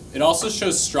 It also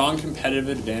shows strong competitive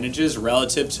advantages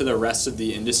relative to the rest of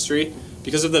the industry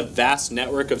because of the vast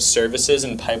network of services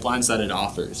and pipelines that it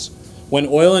offers. When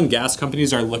oil and gas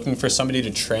companies are looking for somebody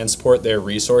to transport their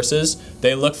resources,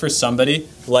 they look for somebody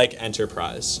like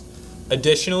Enterprise.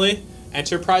 Additionally,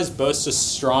 Enterprise boasts a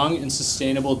strong and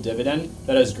sustainable dividend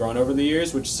that has grown over the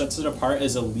years, which sets it apart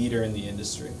as a leader in the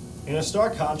industry. In a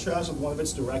stark contrast with one of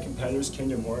its direct competitors,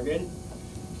 Kinder Morgan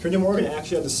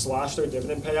actually had to slash their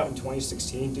dividend payout in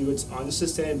 2016 due to its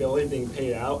unsustainability being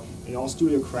paid out and also due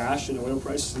to a crash in oil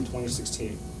prices in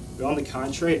 2016. But on the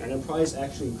contrary, Enterprise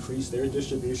actually increased their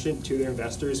distribution to their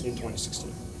investors in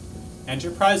 2016.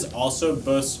 Enterprise also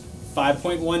boasts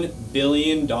 $5.1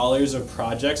 billion of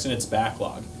projects in its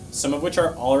backlog, some of which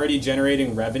are already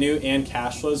generating revenue and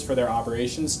cash flows for their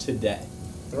operations today.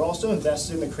 They're also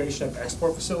invested in the creation of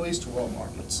export facilities to world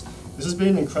markets. This has been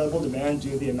an incredible demand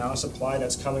due to the amount of supply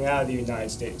that's coming out of the United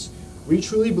States. We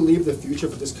truly believe the future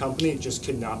for this company just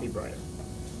could not be brighter.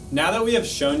 Now that we have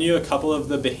shown you a couple of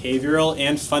the behavioral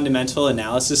and fundamental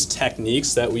analysis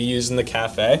techniques that we use in the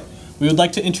cafe, we would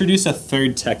like to introduce a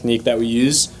third technique that we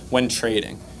use when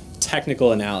trading: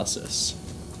 technical analysis.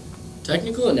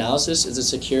 Technical analysis is a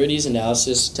securities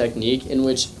analysis technique in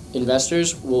which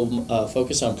investors will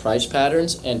focus on price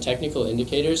patterns and technical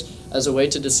indicators as a way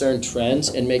to discern trends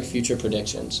and make future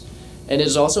predictions. And it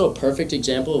is also a perfect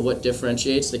example of what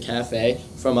differentiates the cafe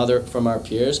from our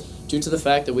peers due to the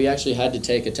fact that we actually had to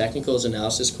take a technicals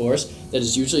analysis course that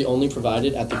is usually only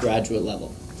provided at the graduate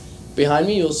level. Behind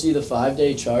me, you'll see the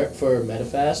 5-day chart for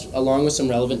Medifast along with some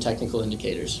relevant technical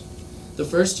indicators. The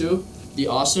first two, the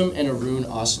Awesome and Arun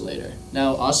oscillator.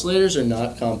 Now, oscillators are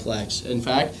not complex. In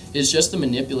fact, it's just the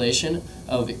manipulation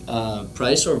of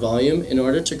price or volume in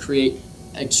order to create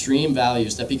extreme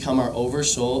values that become our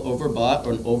overbought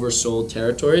or oversold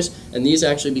territories, and these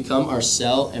actually become our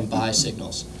sell and buy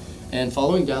signals. And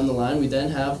following down the line, we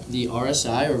then have the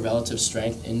RSI, or Relative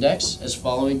Strength Index,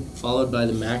 followed by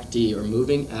the MACD, or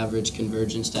Moving Average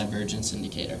Convergence Divergence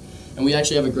Indicator. And we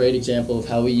actually have a great example of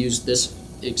how we use this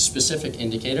specific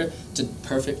indicator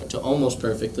to almost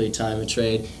perfectly time a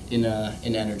trade in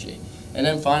energy. And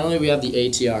then finally, we have the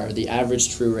ATR, the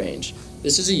Average True Range.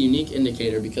 This is a unique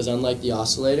indicator because unlike the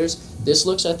oscillators, this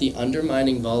looks at the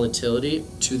undermining volatility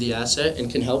to the asset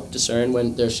and can help discern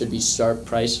when there should be sharp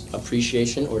price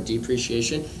appreciation or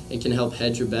depreciation and can help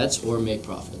hedge your bets or make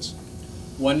profits.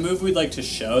 One move we'd like to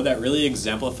show that really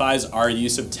exemplifies our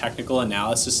use of technical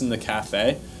analysis in the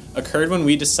cafe occurred when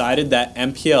we decided that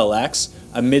MPLX,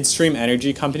 a midstream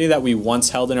energy company that we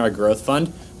once held in our growth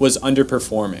fund, was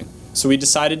underperforming. So we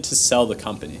decided to sell the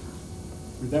company.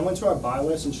 We then went to our buy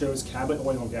list and chose Cabot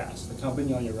Oil and Gas, the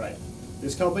company on your right.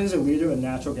 This company is a leader in the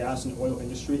natural gas and oil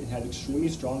industry and has extremely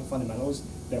strong fundamentals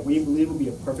that we believe will be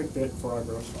a perfect fit for our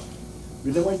growth fund.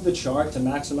 We then went to the chart to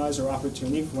maximize our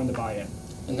opportunity for when to buy in.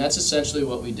 And that's essentially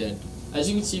what we did. As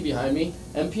you can see behind me,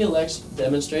 MPLX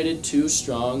demonstrated 2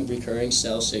 strong recurring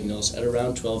sell signals at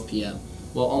around 12 p.m.,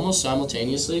 while almost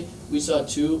simultaneously, we saw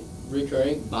 2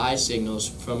 recurring buy signals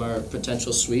from our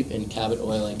potential sweep in Cabot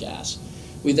Oil and Gas.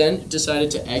 We then decided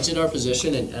to exit our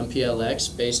position in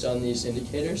MPLX based on these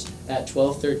indicators at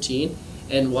 12:13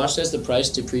 and watched as the price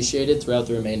depreciated throughout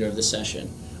the remainder of the session.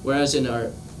 Whereas and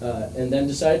then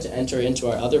decided to enter into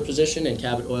our other position in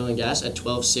Cabot Oil and Gas at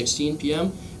 12:16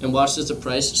 p.m. and watched as the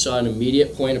price saw an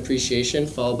immediate point appreciation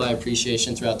followed by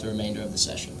appreciation throughout the remainder of the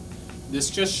session. This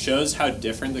just shows how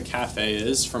different the cafe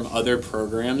is from other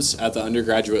programs at the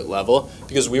undergraduate level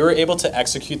because we were able to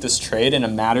execute this trade in a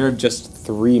matter of just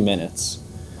 3 minutes.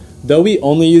 Though we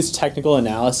only use technical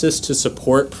analysis to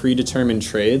support predetermined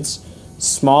trades,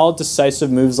 small,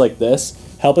 decisive moves like this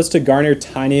help us to garner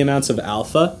tiny amounts of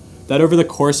alpha that over the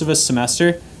course of a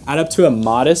semester add up to a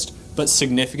modest but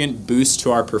significant boost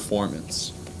to our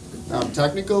performance. Now,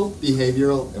 technical,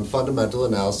 behavioral, and fundamental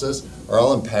analysis are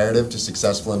all imperative to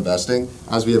successful investing,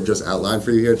 as we have just outlined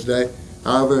for you here today.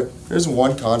 However, there's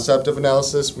one concept of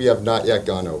analysis we have not yet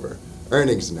gone over: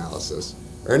 earnings analysis.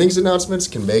 Earnings announcements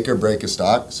can make or break a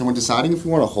stock, so when deciding if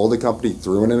we want to hold a company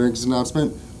through an earnings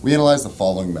announcement, we analyze the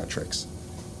following metrics.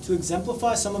 To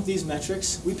exemplify some of these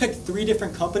metrics, we picked 3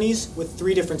 different companies with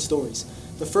 3 different stories.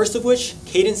 The first of which,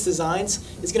 Cadence Designs,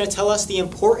 is going to tell us the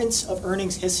importance of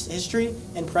earnings history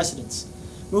and precedence.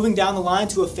 Moving down the line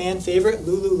to a fan favorite,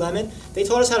 Lululemon, they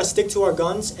taught us how to stick to our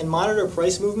guns and monitor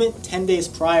price movement 10 days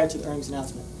prior to the earnings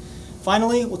announcement.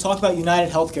 Finally, we'll talk about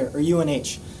United Healthcare, or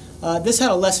UNH. This had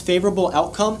a less favorable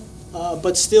outcome,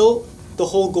 but still the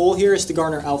whole goal here is to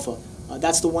garner alpha.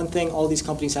 That's the one thing all these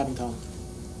companies have in common.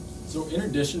 So in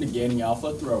addition to gaining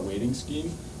alpha through our weighting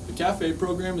scheme, the CAFE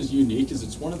program is unique as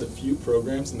it's one of the few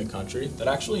programs in the country that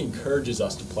actually encourages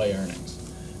us to play earnings.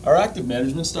 Our active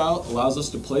management style allows us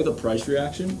to play the price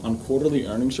reaction on quarterly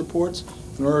earnings reports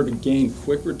in order to gain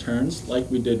quick returns like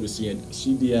we did with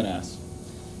CBNS.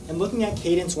 And looking at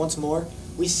Cadence once more,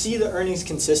 we see the earnings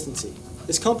consistency.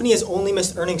 This company has only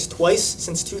missed earnings twice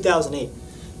since 2008.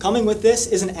 Coming with this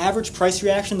is an average price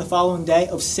reaction the following day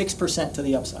of 6% to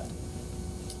the upside.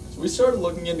 We started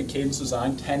looking into Cadence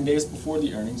Design 10 days before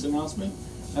the earnings announcement.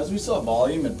 As we saw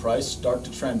volume and price start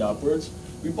to trend upwards,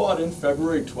 we bought in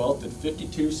February 12th at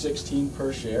 $52.16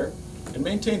 per share and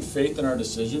maintained faith in our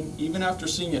decision even after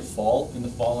seeing it fall in the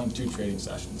following 2 trading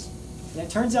sessions. And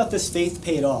it turns out this faith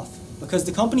paid off because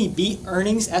the company beat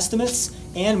earnings estimates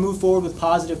and moved forward with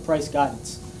positive price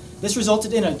guidance. This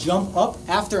resulted in a jump up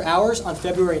after hours on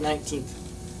February 19th.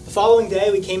 The following day,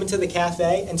 we came into the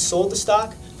cafe and sold the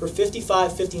stock for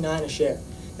 $55.59 a share.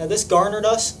 Now this garnered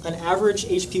us an average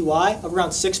HPY of around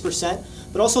 6%,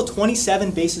 but also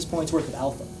 27 basis points worth of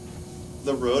alpha.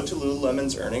 The road to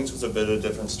Lululemon's earnings was a bit of a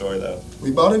different story though. We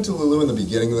bought into Lulu in the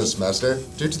beginning of the semester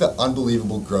due to the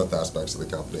unbelievable growth aspects of the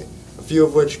company, a few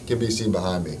of which can be seen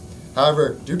behind me.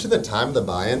 However, due to the time of the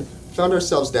buy-in, we found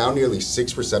ourselves down nearly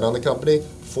 6% on the company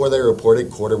before they reported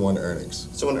Q1 earnings.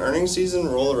 So when earnings season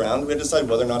rolled around, we had to decide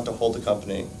whether or not to hold the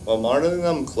company. While monitoring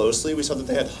them closely, we saw that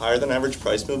they had higher than average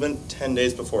price movement 10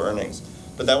 days before earnings.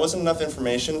 But that wasn't enough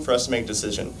information for us to make a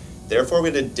decision. Therefore,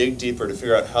 we had to dig deeper to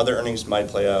figure out how their earnings might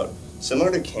play out.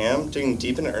 Similar to Cam, digging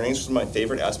deep into earnings was my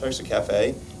favorite aspects of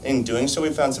Cafe, and in doing so, we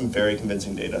found some very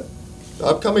convincing data. The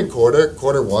upcoming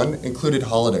Q1, included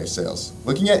holiday sales.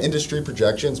 Looking at industry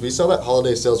projections, we saw that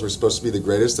holiday sales were supposed to be the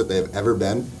greatest that they have ever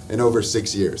been in over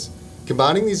 6 years.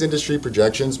 Combining these industry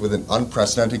projections with an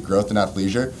unprecedented growth in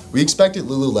athleisure, we expected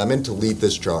Lululemon to lead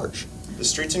this charge. The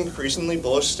street's increasingly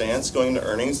bullish stance going into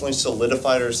earnings only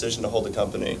solidified our decision to hold the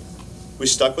company. We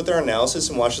stuck with our analysis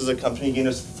and watched as the company gained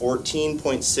us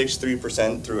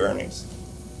 14.63% through earnings.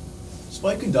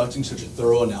 Despite conducting such a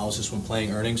thorough analysis when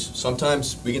playing earnings,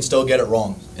 sometimes we can still get it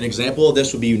wrong. An example of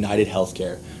this would be United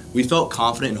Healthcare. We felt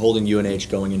confident in holding UNH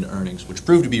going into earnings, which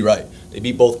proved to be right. They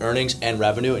beat both earnings and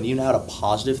revenue and even had a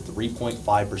positive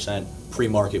 3.5%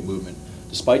 pre-market movement.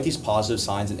 Despite these positive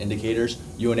signs and indicators,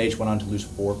 UNH went on to lose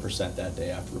 4% that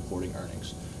day after reporting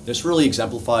earnings. This really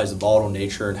exemplifies the volatile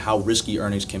nature and how risky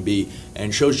earnings can be,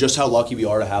 and shows just how lucky we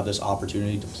are to have this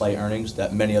opportunity to play earnings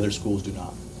that many other schools do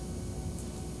not.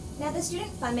 Now, the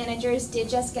student fund managers did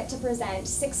just get to present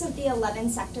 6 of the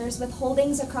 11 sectors with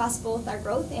holdings across both our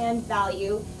growth and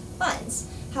value funds.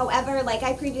 However, like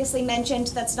I previously mentioned,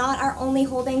 that's not our only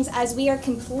holdings, as we are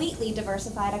completely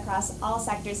diversified across all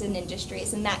sectors and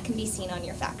industries, and that can be seen on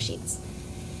your fact sheets.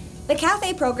 The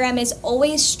CAFE program is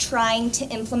always trying to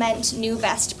implement new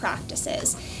best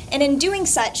practices, and in doing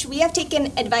such, we have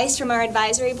taken advice from our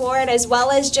advisory board as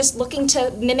well as just looking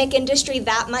to mimic industry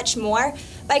that much more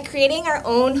by creating our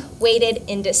own weighted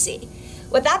indice.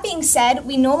 With that being said,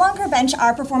 we no longer bench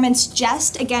our performance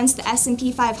just against the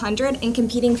S&P 500 and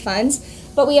competing funds,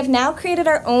 but we have now created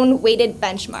our own weighted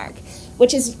benchmark,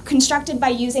 which is constructed by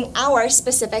using our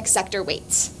specific sector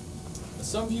weights. As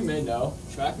some of you may know,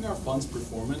 tracking our fund's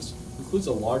performance includes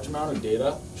a large amount of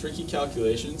data, tricky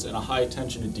calculations, and a high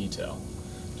attention to detail.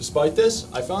 Despite this,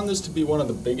 I found this to be one of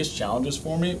the biggest challenges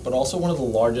for me, but also one of the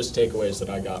largest takeaways that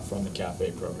I got from the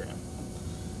CAFE program.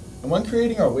 And when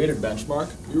creating our weighted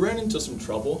benchmark, we ran into some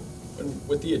trouble, and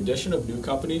with the addition of new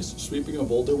companies, sweeping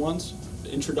of older ones,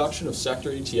 the introduction of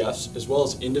sector ETFs, as well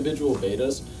as individual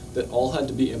betas that all had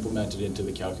to be implemented into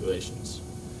the calculations.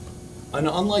 And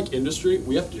unlike industry,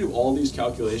 we have to do all these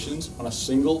calculations on a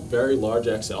single, very large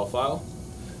Excel file.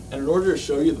 And in order to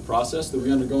show you the process that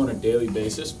we undergo on a daily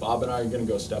basis, Bob and I are going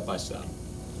to go step by step.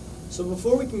 So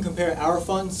before we can compare our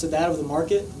funds to that of the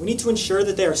market, we need to ensure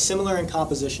that they are similar in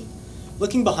composition.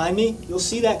 Looking behind me, you'll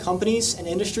see that companies and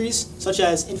industries, such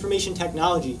as information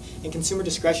technology and consumer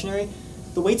discretionary,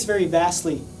 the weights vary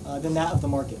vastly than that of the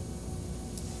market.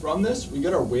 From this, we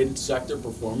get our weighted sector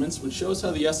performance, which shows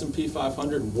how the S&P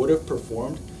 500 would have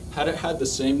performed had it had the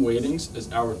same weightings as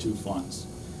our two funds.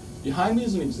 Behind me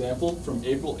is an example from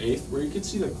April 8th where you can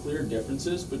see the clear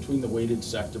differences between the weighted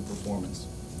sector performance.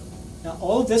 Now,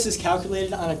 all of this is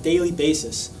calculated on a daily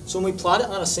basis. So when we plot it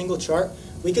on a single chart,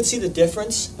 we could see the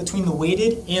difference between the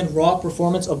weighted and raw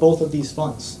performance of both of these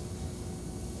funds.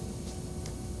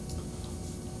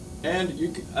 And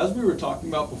as we were talking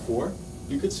about before,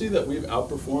 you could see that we've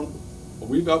outperformed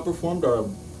our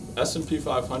S&P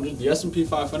 500, the S&P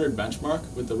 500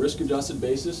 benchmark with the risk-adjusted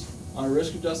basis, on a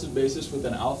risk-adjusted basis with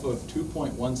an alpha of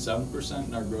 2.17%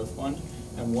 in our growth fund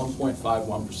and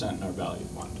 1.51% in our value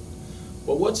fund.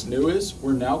 But what's new is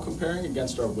we're now comparing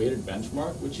against our weighted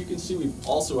benchmark, which you can see we've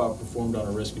also outperformed on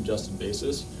a risk-adjusted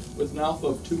basis with an alpha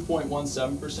of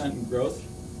 2.17% in growth,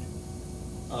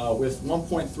 with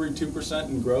 1.32%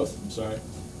 in growth,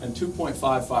 and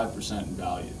 2.55% in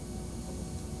value.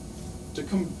 To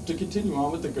continue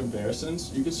on with the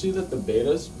comparisons, you can see that the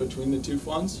betas between the two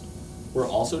funds were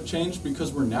also changed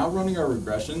because we're now running our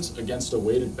regressions against a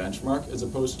weighted benchmark as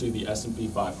opposed to the S&P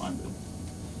 500.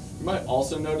 You might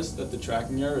also notice that the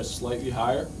tracking error is slightly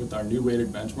higher with our new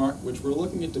weighted benchmark, which we're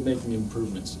looking into making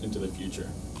improvements into the future.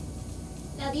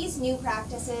 Now these new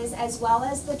practices, as well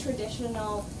as the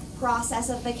traditional process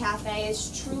of the CAFE,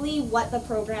 is truly what the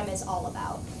program is all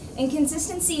about. And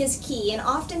consistency is key, and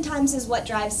oftentimes is what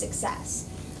drives success.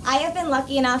 I have been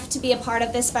lucky enough to be a part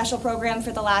of this special program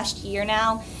for the last year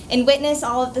now and witness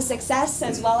all of the success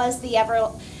as well as the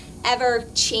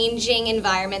ever-changing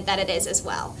environment that it is as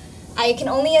well. I can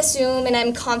only assume, and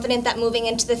I'm confident that moving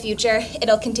into the future,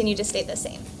 it'll continue to stay the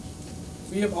same.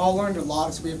 We have all learned a lot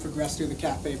as we have progressed through the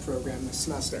CAFE program this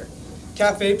semester.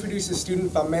 CAFE produces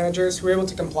student fund managers who are able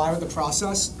to comply with the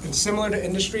process, and similar to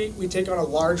industry, we take on a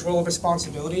large role of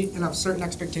responsibility and have certain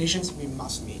expectations we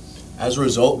must meet. As a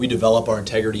result, we develop our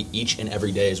integrity each and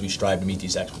every day as we strive to meet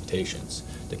these expectations.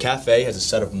 The CAFE has a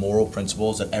set of moral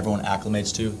principles that everyone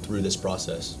acclimates to through this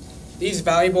process. These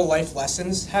valuable life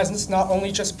lessons has us not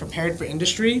only just prepared for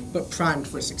industry, but primed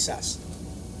for success.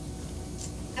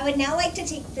 I would now like to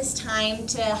take this time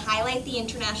to highlight the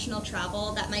international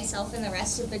travel that myself and the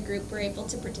rest of the group were able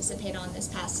to participate on this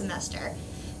past semester.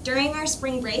 During our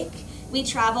spring break, we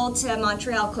traveled to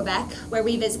Montreal, Quebec, where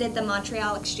we visited the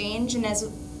Montreal Exchange and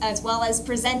as well as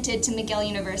presented to McGill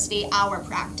University our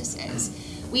practices.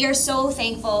 We are so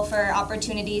thankful for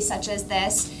opportunities such as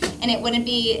this, and it wouldn't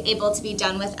be able to be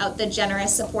done without the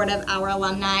generous support of our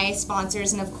alumni,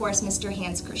 sponsors, and of course, Mr.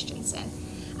 Hans Christensen.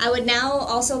 I would now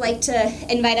also like to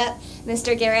invite up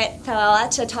Mr. Garrett Palella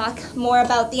to talk more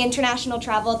about the international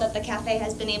travel that the CAFE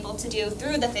has been able to do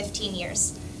through the 15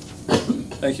 years.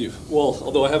 Thank you. Well,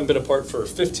 although I haven't been apart for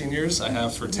 15 years, I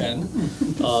have for 10.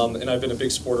 And I've been a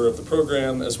big supporter of the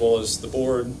program as well as the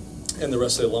board and the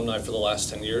rest of the alumni for the last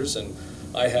 10 years. And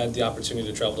I had the opportunity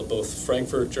to travel to both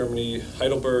Frankfurt, Germany,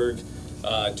 Heidelberg,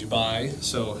 Dubai,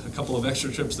 so a couple of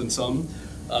extra trips than some.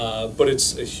 But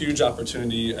it's a huge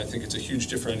opportunity. I think it's a huge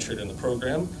differentiator in the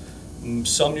program.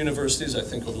 Some universities, I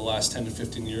think over the last 10 to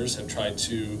 15 years, have tried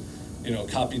to,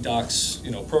 copy Doc's,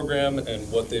 program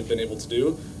and what they've been able to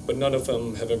do, but none of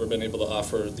them have ever been able to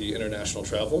offer the international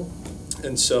travel.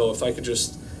 And so if I could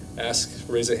just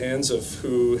raise a hands of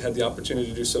who had the opportunity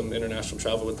to do some international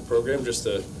travel with the program, just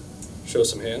to show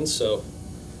some hands. So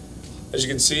as you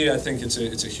can see, I think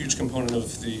it's a huge component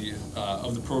of the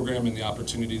program and the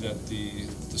opportunity that the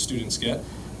students get.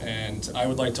 And I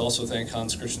would like to also thank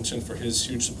Hans Christensen for his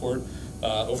huge support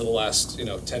over the last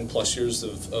 10 plus years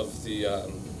of the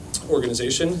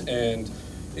organization. And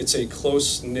it's a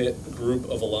close-knit group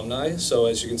of alumni. So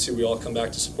as you can see, we all come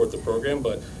back to support the program,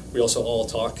 but we also all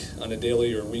talk on a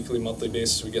daily or weekly, monthly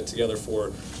basis. We get together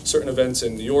for certain events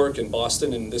in New York and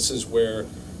Boston, and this is where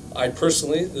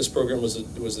this program was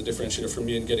the differentiator for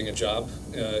me in getting a job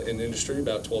in the industry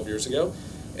about 12 years ago.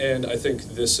 And I think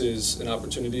this is an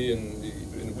opportunity,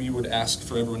 and we would ask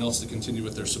for everyone else to continue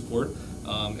with their support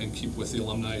and keep with the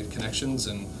alumni connections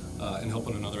and help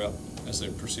one another out as they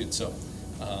proceed. So,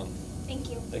 thank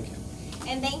you. Thank you.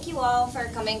 And thank you all for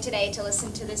coming today to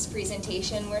listen to this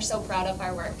presentation. We're so proud of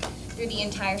our work through the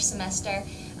entire semester.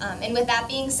 And with that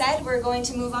being said, we're going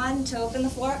to move on to open the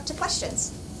floor up to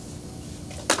questions.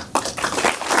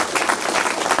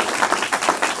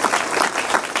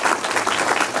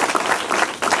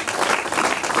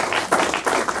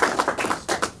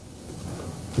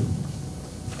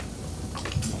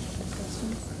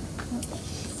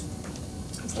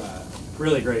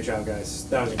 Really great job, guys.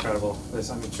 That was incredible.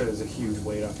 I'm sure there's a huge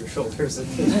weight off your shoulders.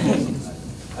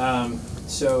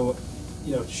 So,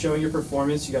 showing your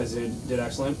performance, you guys did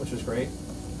excellent, which was great.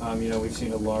 We've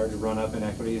seen a large run-up in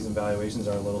equities and valuations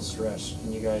are a little stretched.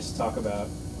 Can you guys talk about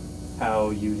how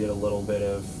you did a little bit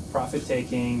of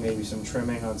profit-taking, maybe some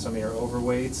trimming on some of your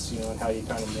overweights, and how you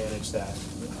kind of manage that?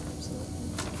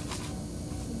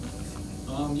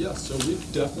 Yeah, so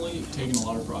we've definitely taken a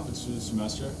lot of profits through the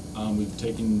semester. We've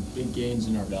taken big gains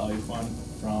in our value fund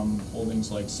from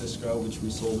holdings like Cisco, which we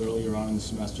sold earlier on in the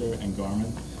semester, and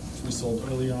Garmin, which we sold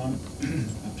earlier on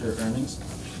after earnings.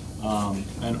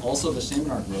 And also the same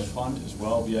in our growth fund as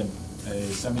well. We had a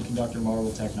semiconductor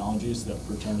Marvel Technologies that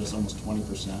returned us almost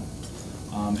 20%.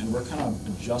 And we're kind of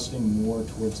adjusting more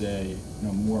towards a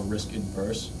more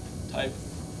risk-adverse type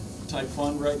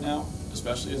fund right now,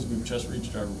 especially as we've just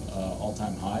reached our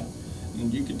all-time high.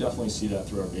 And you could definitely see that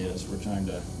through our betas. We're trying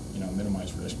to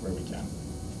minimize risk where we can.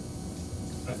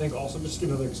 I think also, just to give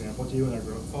another example to you in our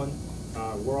growth fund,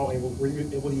 we're able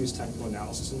to use technical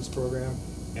analysis in this program.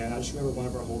 And I just remember one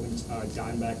of our holdings,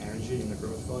 Diamondback Energy in the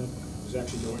growth fund, was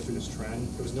actually going through this trend.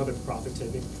 It was another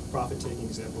profit-taking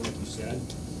example, like you said,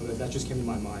 but that just came to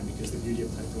my mind because the beauty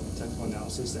of technical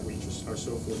analysis that we just are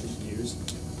so fortunate to use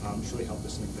just really helped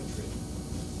us make that trade.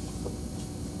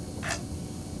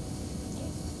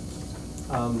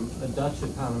 A Dutch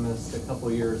economist a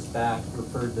couple years back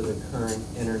referred to the current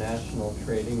international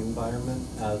trading environment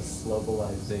as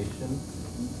globalization,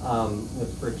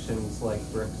 with frictions like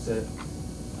Brexit,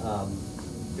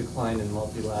 decline in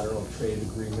multilateral trade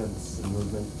agreements, and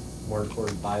movement more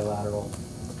toward bilateral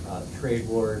trade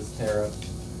wars, tariffs.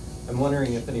 I'm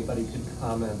wondering if anybody could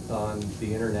comment on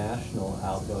the international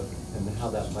outlook and how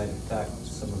that might affect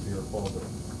some of your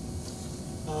holdings.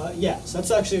 Yeah, so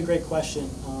that's actually a great question.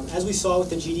 As we saw with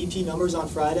the GDP numbers on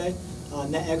Friday,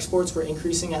 net exports were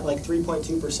increasing at like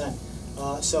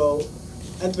 3.2%. So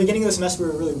at the beginning of the semester, we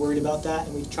were really worried about that,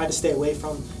 and we tried to stay away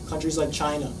from countries like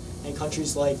China and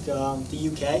countries like the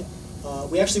UK.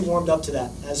 We actually warmed up to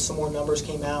that as some more numbers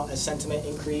came out, as sentiment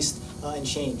increased and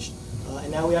changed.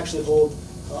 And now we actually hold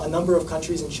a number of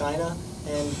countries in China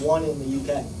and one in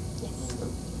the UK.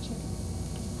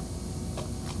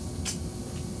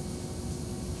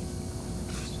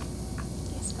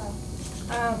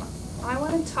 I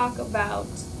want to talk about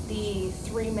the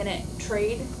 3-minute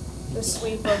trade, the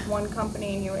sweep of one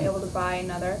company and you were able to buy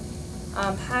another.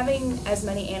 Having as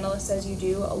many analysts as you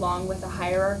do, along with a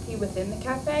hierarchy within the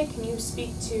cafe, can you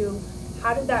speak to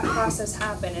how did that process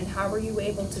happen and how were you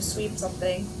able to sweep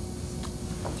something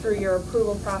through your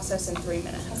approval process in 3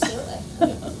 minutes? Absolutely.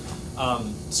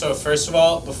 So first of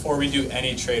all, before we do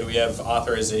any trade, we have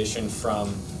authorization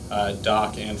from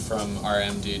Doc and from our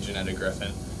MD, Janetta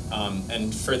Griffin.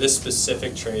 And for this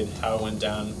specific trade, how it went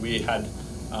down, we had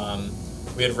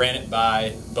ran it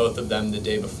by both of them the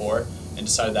day before and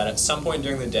decided that at some point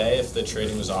during the day, if the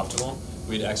trading was optimal,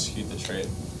 we'd execute the trade.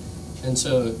 And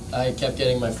so I kept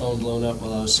getting my phone blown up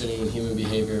while I was sitting in human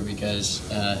behavior because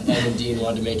Ed and Dean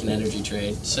wanted to make an energy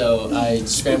trade. So I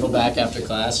scrambled back after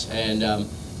class, and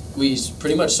we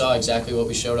pretty much saw exactly what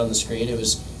we showed on the screen. It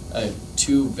was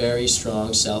 2 very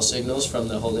strong sell signals from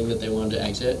the holding that they wanted to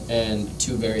exit, and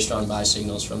 2 very strong buy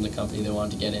signals from the company they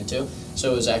wanted to get into.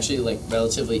 So it was actually like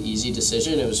relatively easy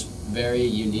decision. It was very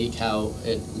unique how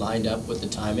it lined up with the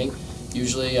timing.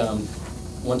 Usually,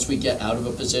 once we get out of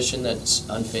a position that's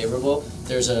unfavorable,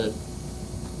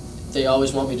 they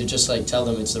always want me to just like tell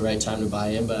them it's the right time to buy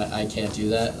in, but I can't do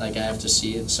that. Like I have to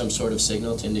see some sort of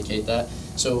signal to indicate that.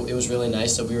 So it was really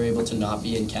nice that we were able to not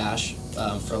be in cash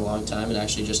for a long time and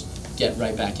actually just get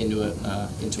right back into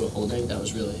a holding. That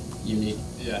was really unique.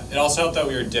 Yeah, it also helped that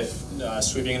we were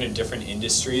sweeping into different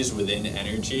industries within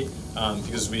energy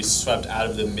because we swept out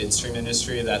of the midstream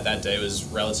industry that day was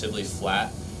relatively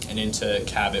flat and into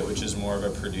Cabot, which is more of a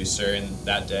producer, and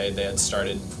that day they had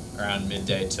started around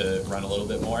midday to run a little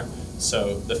bit more.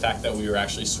 So the fact that we were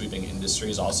actually sweeping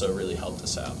industries also really helped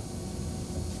us out.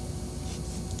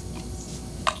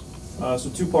 So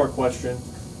 2-part question,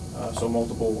 so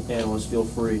multiple analysts feel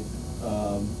free.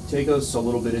 Take us a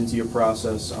little bit into your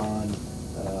process on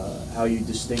how you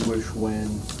distinguish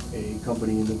when a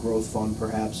company in the growth fund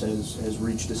perhaps has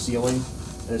reached a ceiling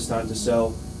and it's time to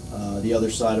sell. The other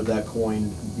side of that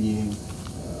coin being,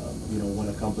 when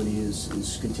a company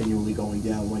is continually going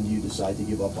down, when do you decide to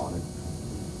give up on it?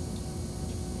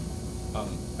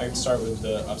 I can start with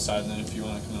the upside, and then if you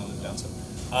want to come in on the downside.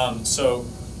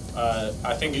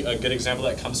 I think a good example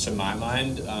that comes to my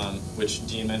mind, which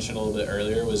Dean mentioned a little bit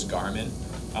earlier, was Garmin.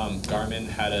 Garmin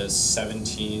had a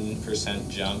 17%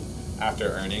 jump after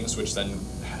earnings, which then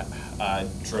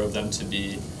drove them to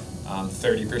be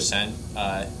 30%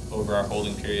 over our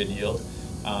holding period yield.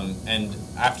 And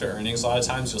after earnings, a lot of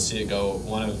times you'll see it go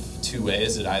one of two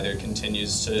ways. It either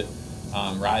continues to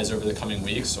rise over the coming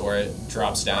weeks, or it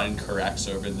drops down and corrects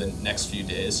over the next few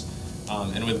days.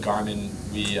 And with Garmin,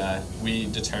 we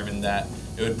determined that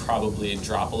it would probably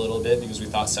drop a little bit because we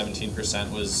thought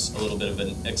 17% was a little bit of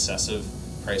an excessive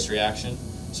price reaction.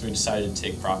 So we decided to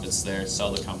take profits there,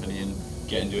 sell the company, and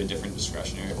get into a different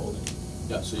discretionary holding.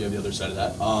 Yeah, so you have the other side of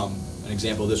that. An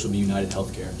example of this would be United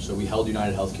Healthcare. So we held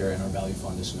United Healthcare in our value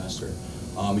fund this semester.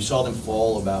 We saw them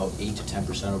fall about 8 to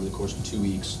 10% over the course of 2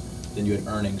 weeks. Then you had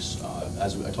earnings.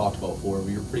 As I talked about before,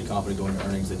 we were pretty confident going to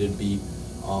earnings. They did beat.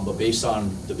 But based on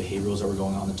the behaviorals that were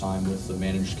going on at the time with the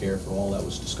managed care for all that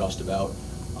was discussed about,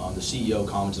 the CEO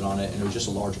commented on it, and it was just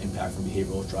a large impact from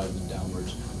behaviorals driving them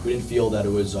downwards. We didn't feel that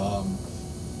it was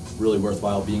really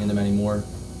worthwhile being in them anymore.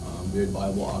 We had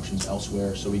viable options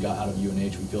elsewhere, so we got out of UNH.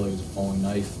 We feel like it was a falling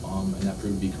knife, and that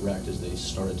proved to be correct as they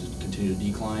started to continue to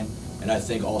decline. And I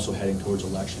think also heading towards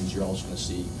elections, you're also going to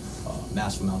see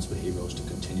massive amounts of behaviorals to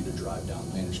continue to drive down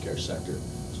the managed care sector.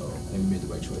 So I think we made the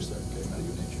right choice there, getting out of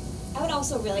UNH. I would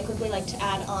also really quickly like to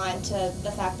add on to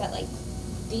the fact that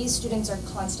these students are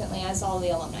constantly, as all the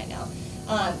alumni know,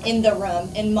 in the room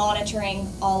and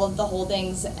monitoring all of the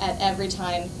holdings at every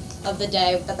time of the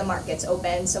day that the market's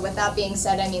open. So with that being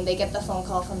said, I mean, they get the phone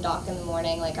call from Doc in the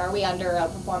morning, like, are we under or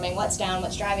outperforming? What's down?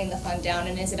 What's driving the fund down?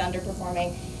 And is it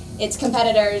underperforming? Its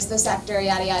competitors, the sector,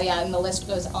 yada, yada, yada, and the list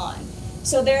goes on.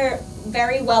 So they're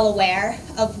very well aware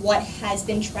of what has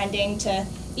been trending to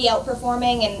be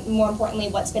outperforming, and more importantly,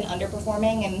 what's been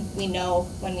underperforming, and we know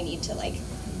when we need to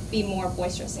be more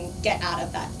boisterous and get out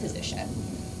of that position.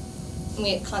 And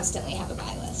we constantly have a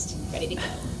buy list ready to go.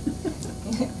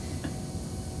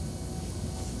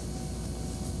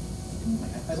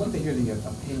 I'd like to hear the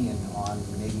opinion on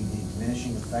maybe the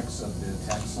diminishing effects of the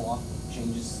tax law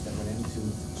changes that went in to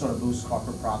sort of boost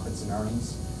corporate profits and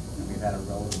earnings. And we've had a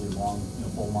relatively long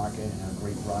bull market and a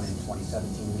great run in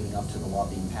 2017 leading up to the law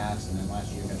being passed, and then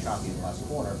last year got choppy in the last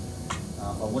quarter.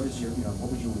 But what is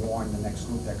what would you warn the next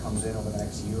group that comes in over the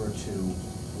next year or two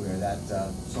where that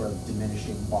sort of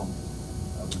diminishing bump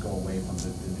would go away from the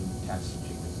new tax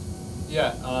changes?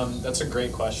 Yeah, that's a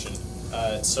great question.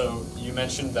 So you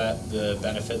mentioned that the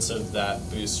benefits of that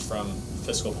boost from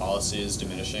fiscal policy is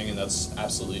diminishing, and that's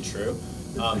absolutely true.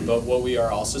 But what we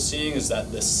are also seeing is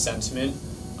that the sentiment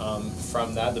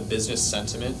from that, the business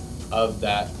sentiment of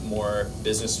that more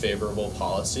business favorable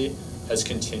policy has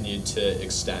continued to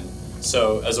extend.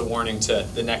 So as a warning to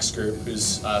the next group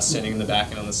who's standing in the back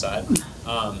and on the side,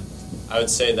 I would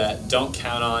say that don't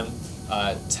count on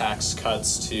tax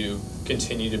cuts to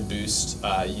continue to boost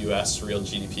U.S. real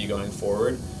GDP going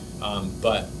forward.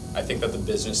 But I think that the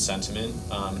business sentiment,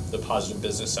 the positive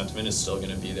business sentiment is still going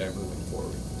to be there moving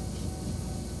forward.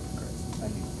 Great,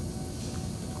 thank you.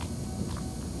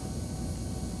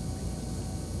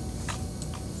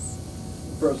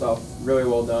 First off, really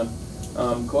well done.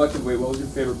 Collectively, what was your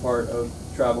favorite part of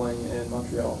traveling in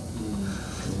Montreal?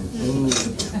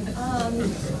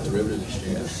 Derivatives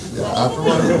exchange. Yeah,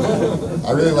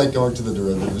 I really like going to the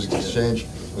derivatives exchange.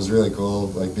 It was really cool,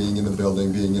 being in the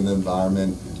building, being in the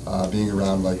environment, being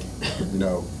around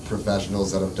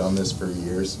professionals that have done this for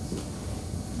years.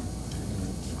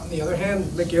 On the other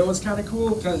hand, McGill was kind of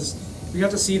cool because we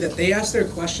got to see that they asked their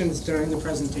questions during the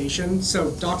presentation.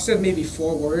 So Doc said maybe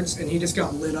 4 words, and he just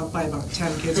got lit up by about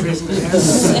 10 kids raising their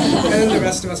hands. And then the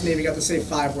rest of us maybe got to say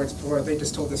 5 words before they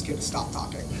just told this kid to stop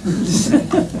talking.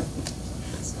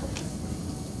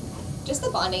 Just the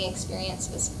bonding experience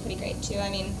was pretty great too. I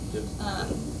mean,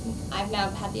 I've now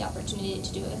had the opportunity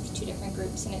to do it with 2 different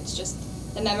groups, and it's just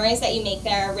the memories that you make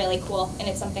there are really cool, and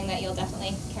it's something that you'll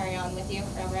definitely carry on with you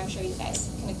forever. I'm sure you guys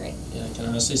can agree. Yeah, I can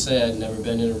honestly say I'd never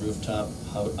been in a rooftop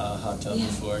hot tub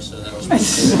before, so that was pretty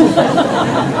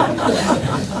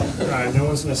cool. No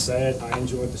one's going to say it. I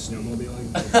enjoyed the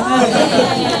snowmobiling.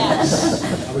 Yeah.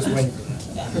 I was waiting for that.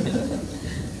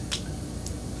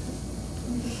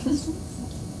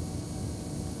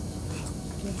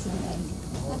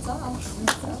 That's all.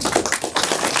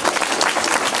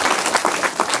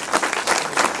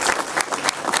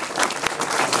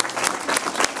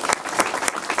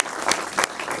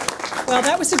 Well,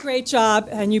 that was a great job,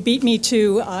 and you beat me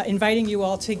to inviting you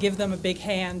all to give them a big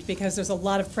hand, because there's a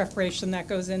lot of preparation that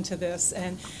goes into this,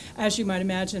 and as you might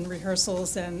imagine,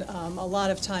 rehearsals and a lot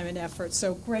of time and effort.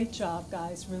 So great job,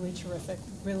 guys, really terrific,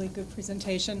 really good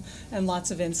presentation, and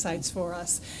lots of insights for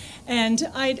us. And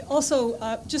I'd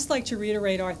also just like to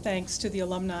reiterate our thanks to the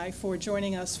alumni for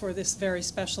joining us for this very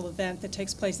special event that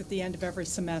takes place at the end of every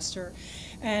semester.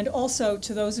 And also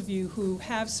to those of you who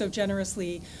have so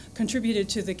generously contributed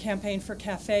to the Campaign for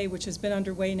Cafe, which has been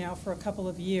underway now for a couple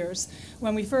of years.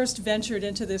 When we first ventured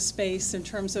into this space in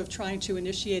terms of trying to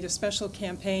initiate a special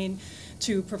campaign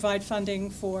to provide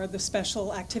funding for the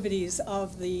special activities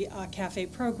of the Cafe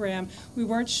program, we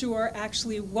weren't sure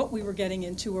actually what we were getting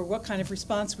into or what kind of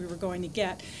response we were going to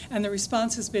get. And the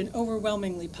response has been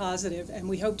overwhelmingly positive, and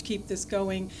we hope to keep this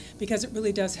going because it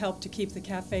really does help to keep the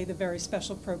Cafe the very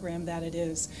special program that it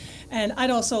is. And I'd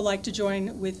also like to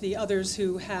join with the others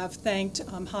who have thanked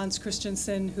Hans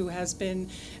Christensen, who has been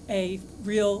a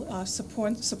real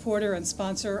supporter and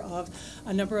sponsor of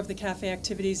a number of the Cafe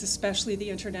activities, especially the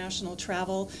international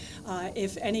travel.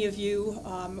 If any of you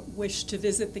wish to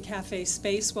visit the Cafe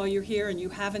space while you're here and you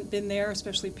haven't been there,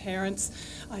 especially parents,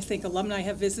 I think alumni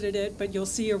have visited it, but you'll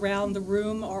see around the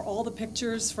room are all the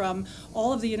pictures from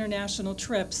all of the international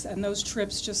trips, and those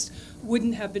trips just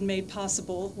wouldn't have been made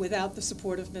possible without the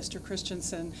support of Mr.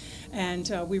 Christensen.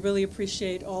 And we really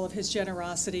appreciate all of his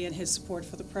generosity and his support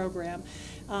for the program.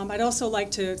 I'd also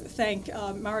like to thank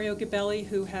Mario Gabelli,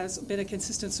 who has been a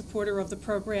consistent supporter of the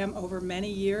program over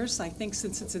many years, I think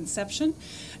since its inception.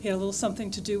 He had a little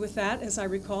something to do with that, as I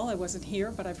recall. I wasn't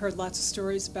here, but I've heard lots of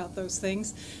stories about those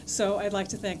things. So I'd like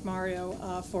to thank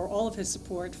Mario for all of his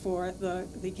support for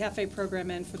the Cafe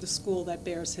program and for the school that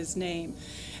bears his name.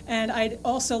 And I'd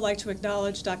also like to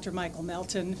acknowledge Dr. Michael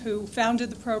Melton, who founded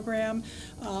the program,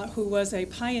 who was a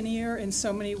pioneer in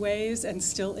so many ways and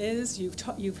still is.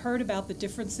 You've heard about the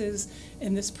differences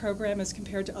in this program as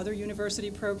compared to other university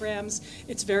programs.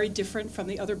 It's very different from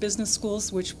the other business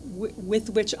schools with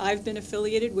which I've been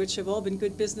affiliated, which have all been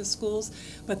good business schools.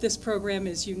 But this program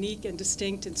is unique and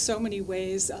distinct in so many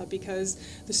ways because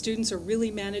the students are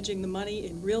really managing the money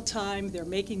in real time. They're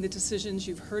making the decisions.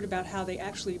 You've heard about how they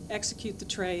actually execute the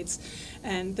trades,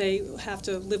 and they have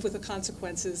to live with the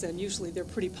consequences, and usually they're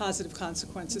pretty positive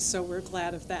consequences, so we're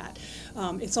glad of that.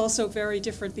 It's also very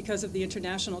different because of the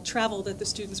international travel that the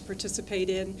students participate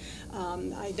in.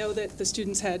 I know that the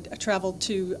students had traveled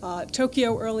to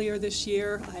Tokyo earlier this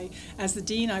year. As the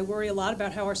dean, I worry a lot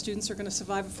about how our students are going to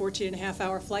survive a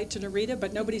 14.5-hour flight to Narita,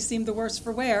 but nobody seemed the worse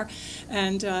for wear,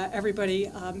 and everybody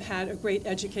had a great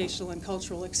educational and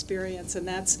cultural experience, and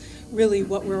that's really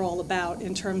what we're all about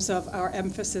in terms of our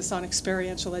emphasis on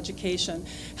experiential education,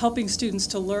 helping students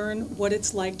to learn what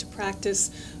it's like to practice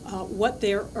what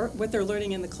they're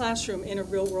learning in the classroom in a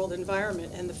real-world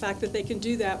environment. And the fact that they can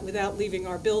do that without leaving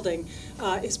our building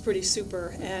is pretty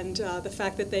super. And the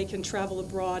fact that they can travel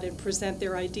abroad and present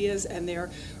their ideas and their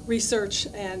research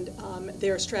and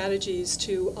their strategies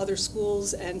to other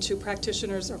schools and to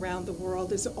practitioners around the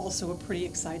world is also a pretty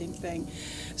exciting thing.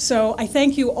 So I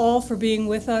thank you all for being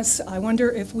with us. I wonder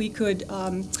if we could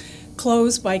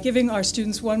close by giving our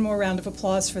students one more round of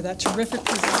applause for that terrific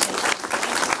presentation.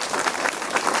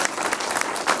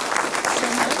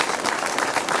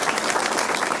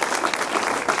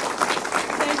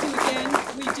 Thank you again.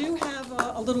 We do have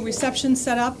a little reception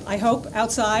set up, I hope,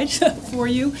 outside for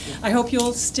you. I hope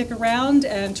you'll stick around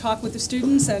and talk with the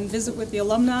students and visit with the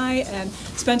alumni and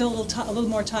spend a little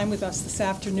more time with us this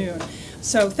afternoon.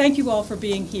 So thank you all for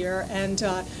being here, and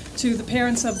to the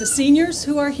parents of the seniors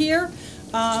who are here,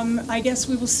 I guess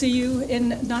we will see you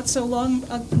in not so long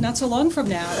from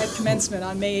now at commencement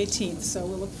on May 18th. So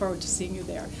we'll look forward to seeing you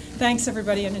there. Thanks,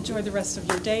 everybody, and enjoy the rest of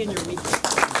your day and your week.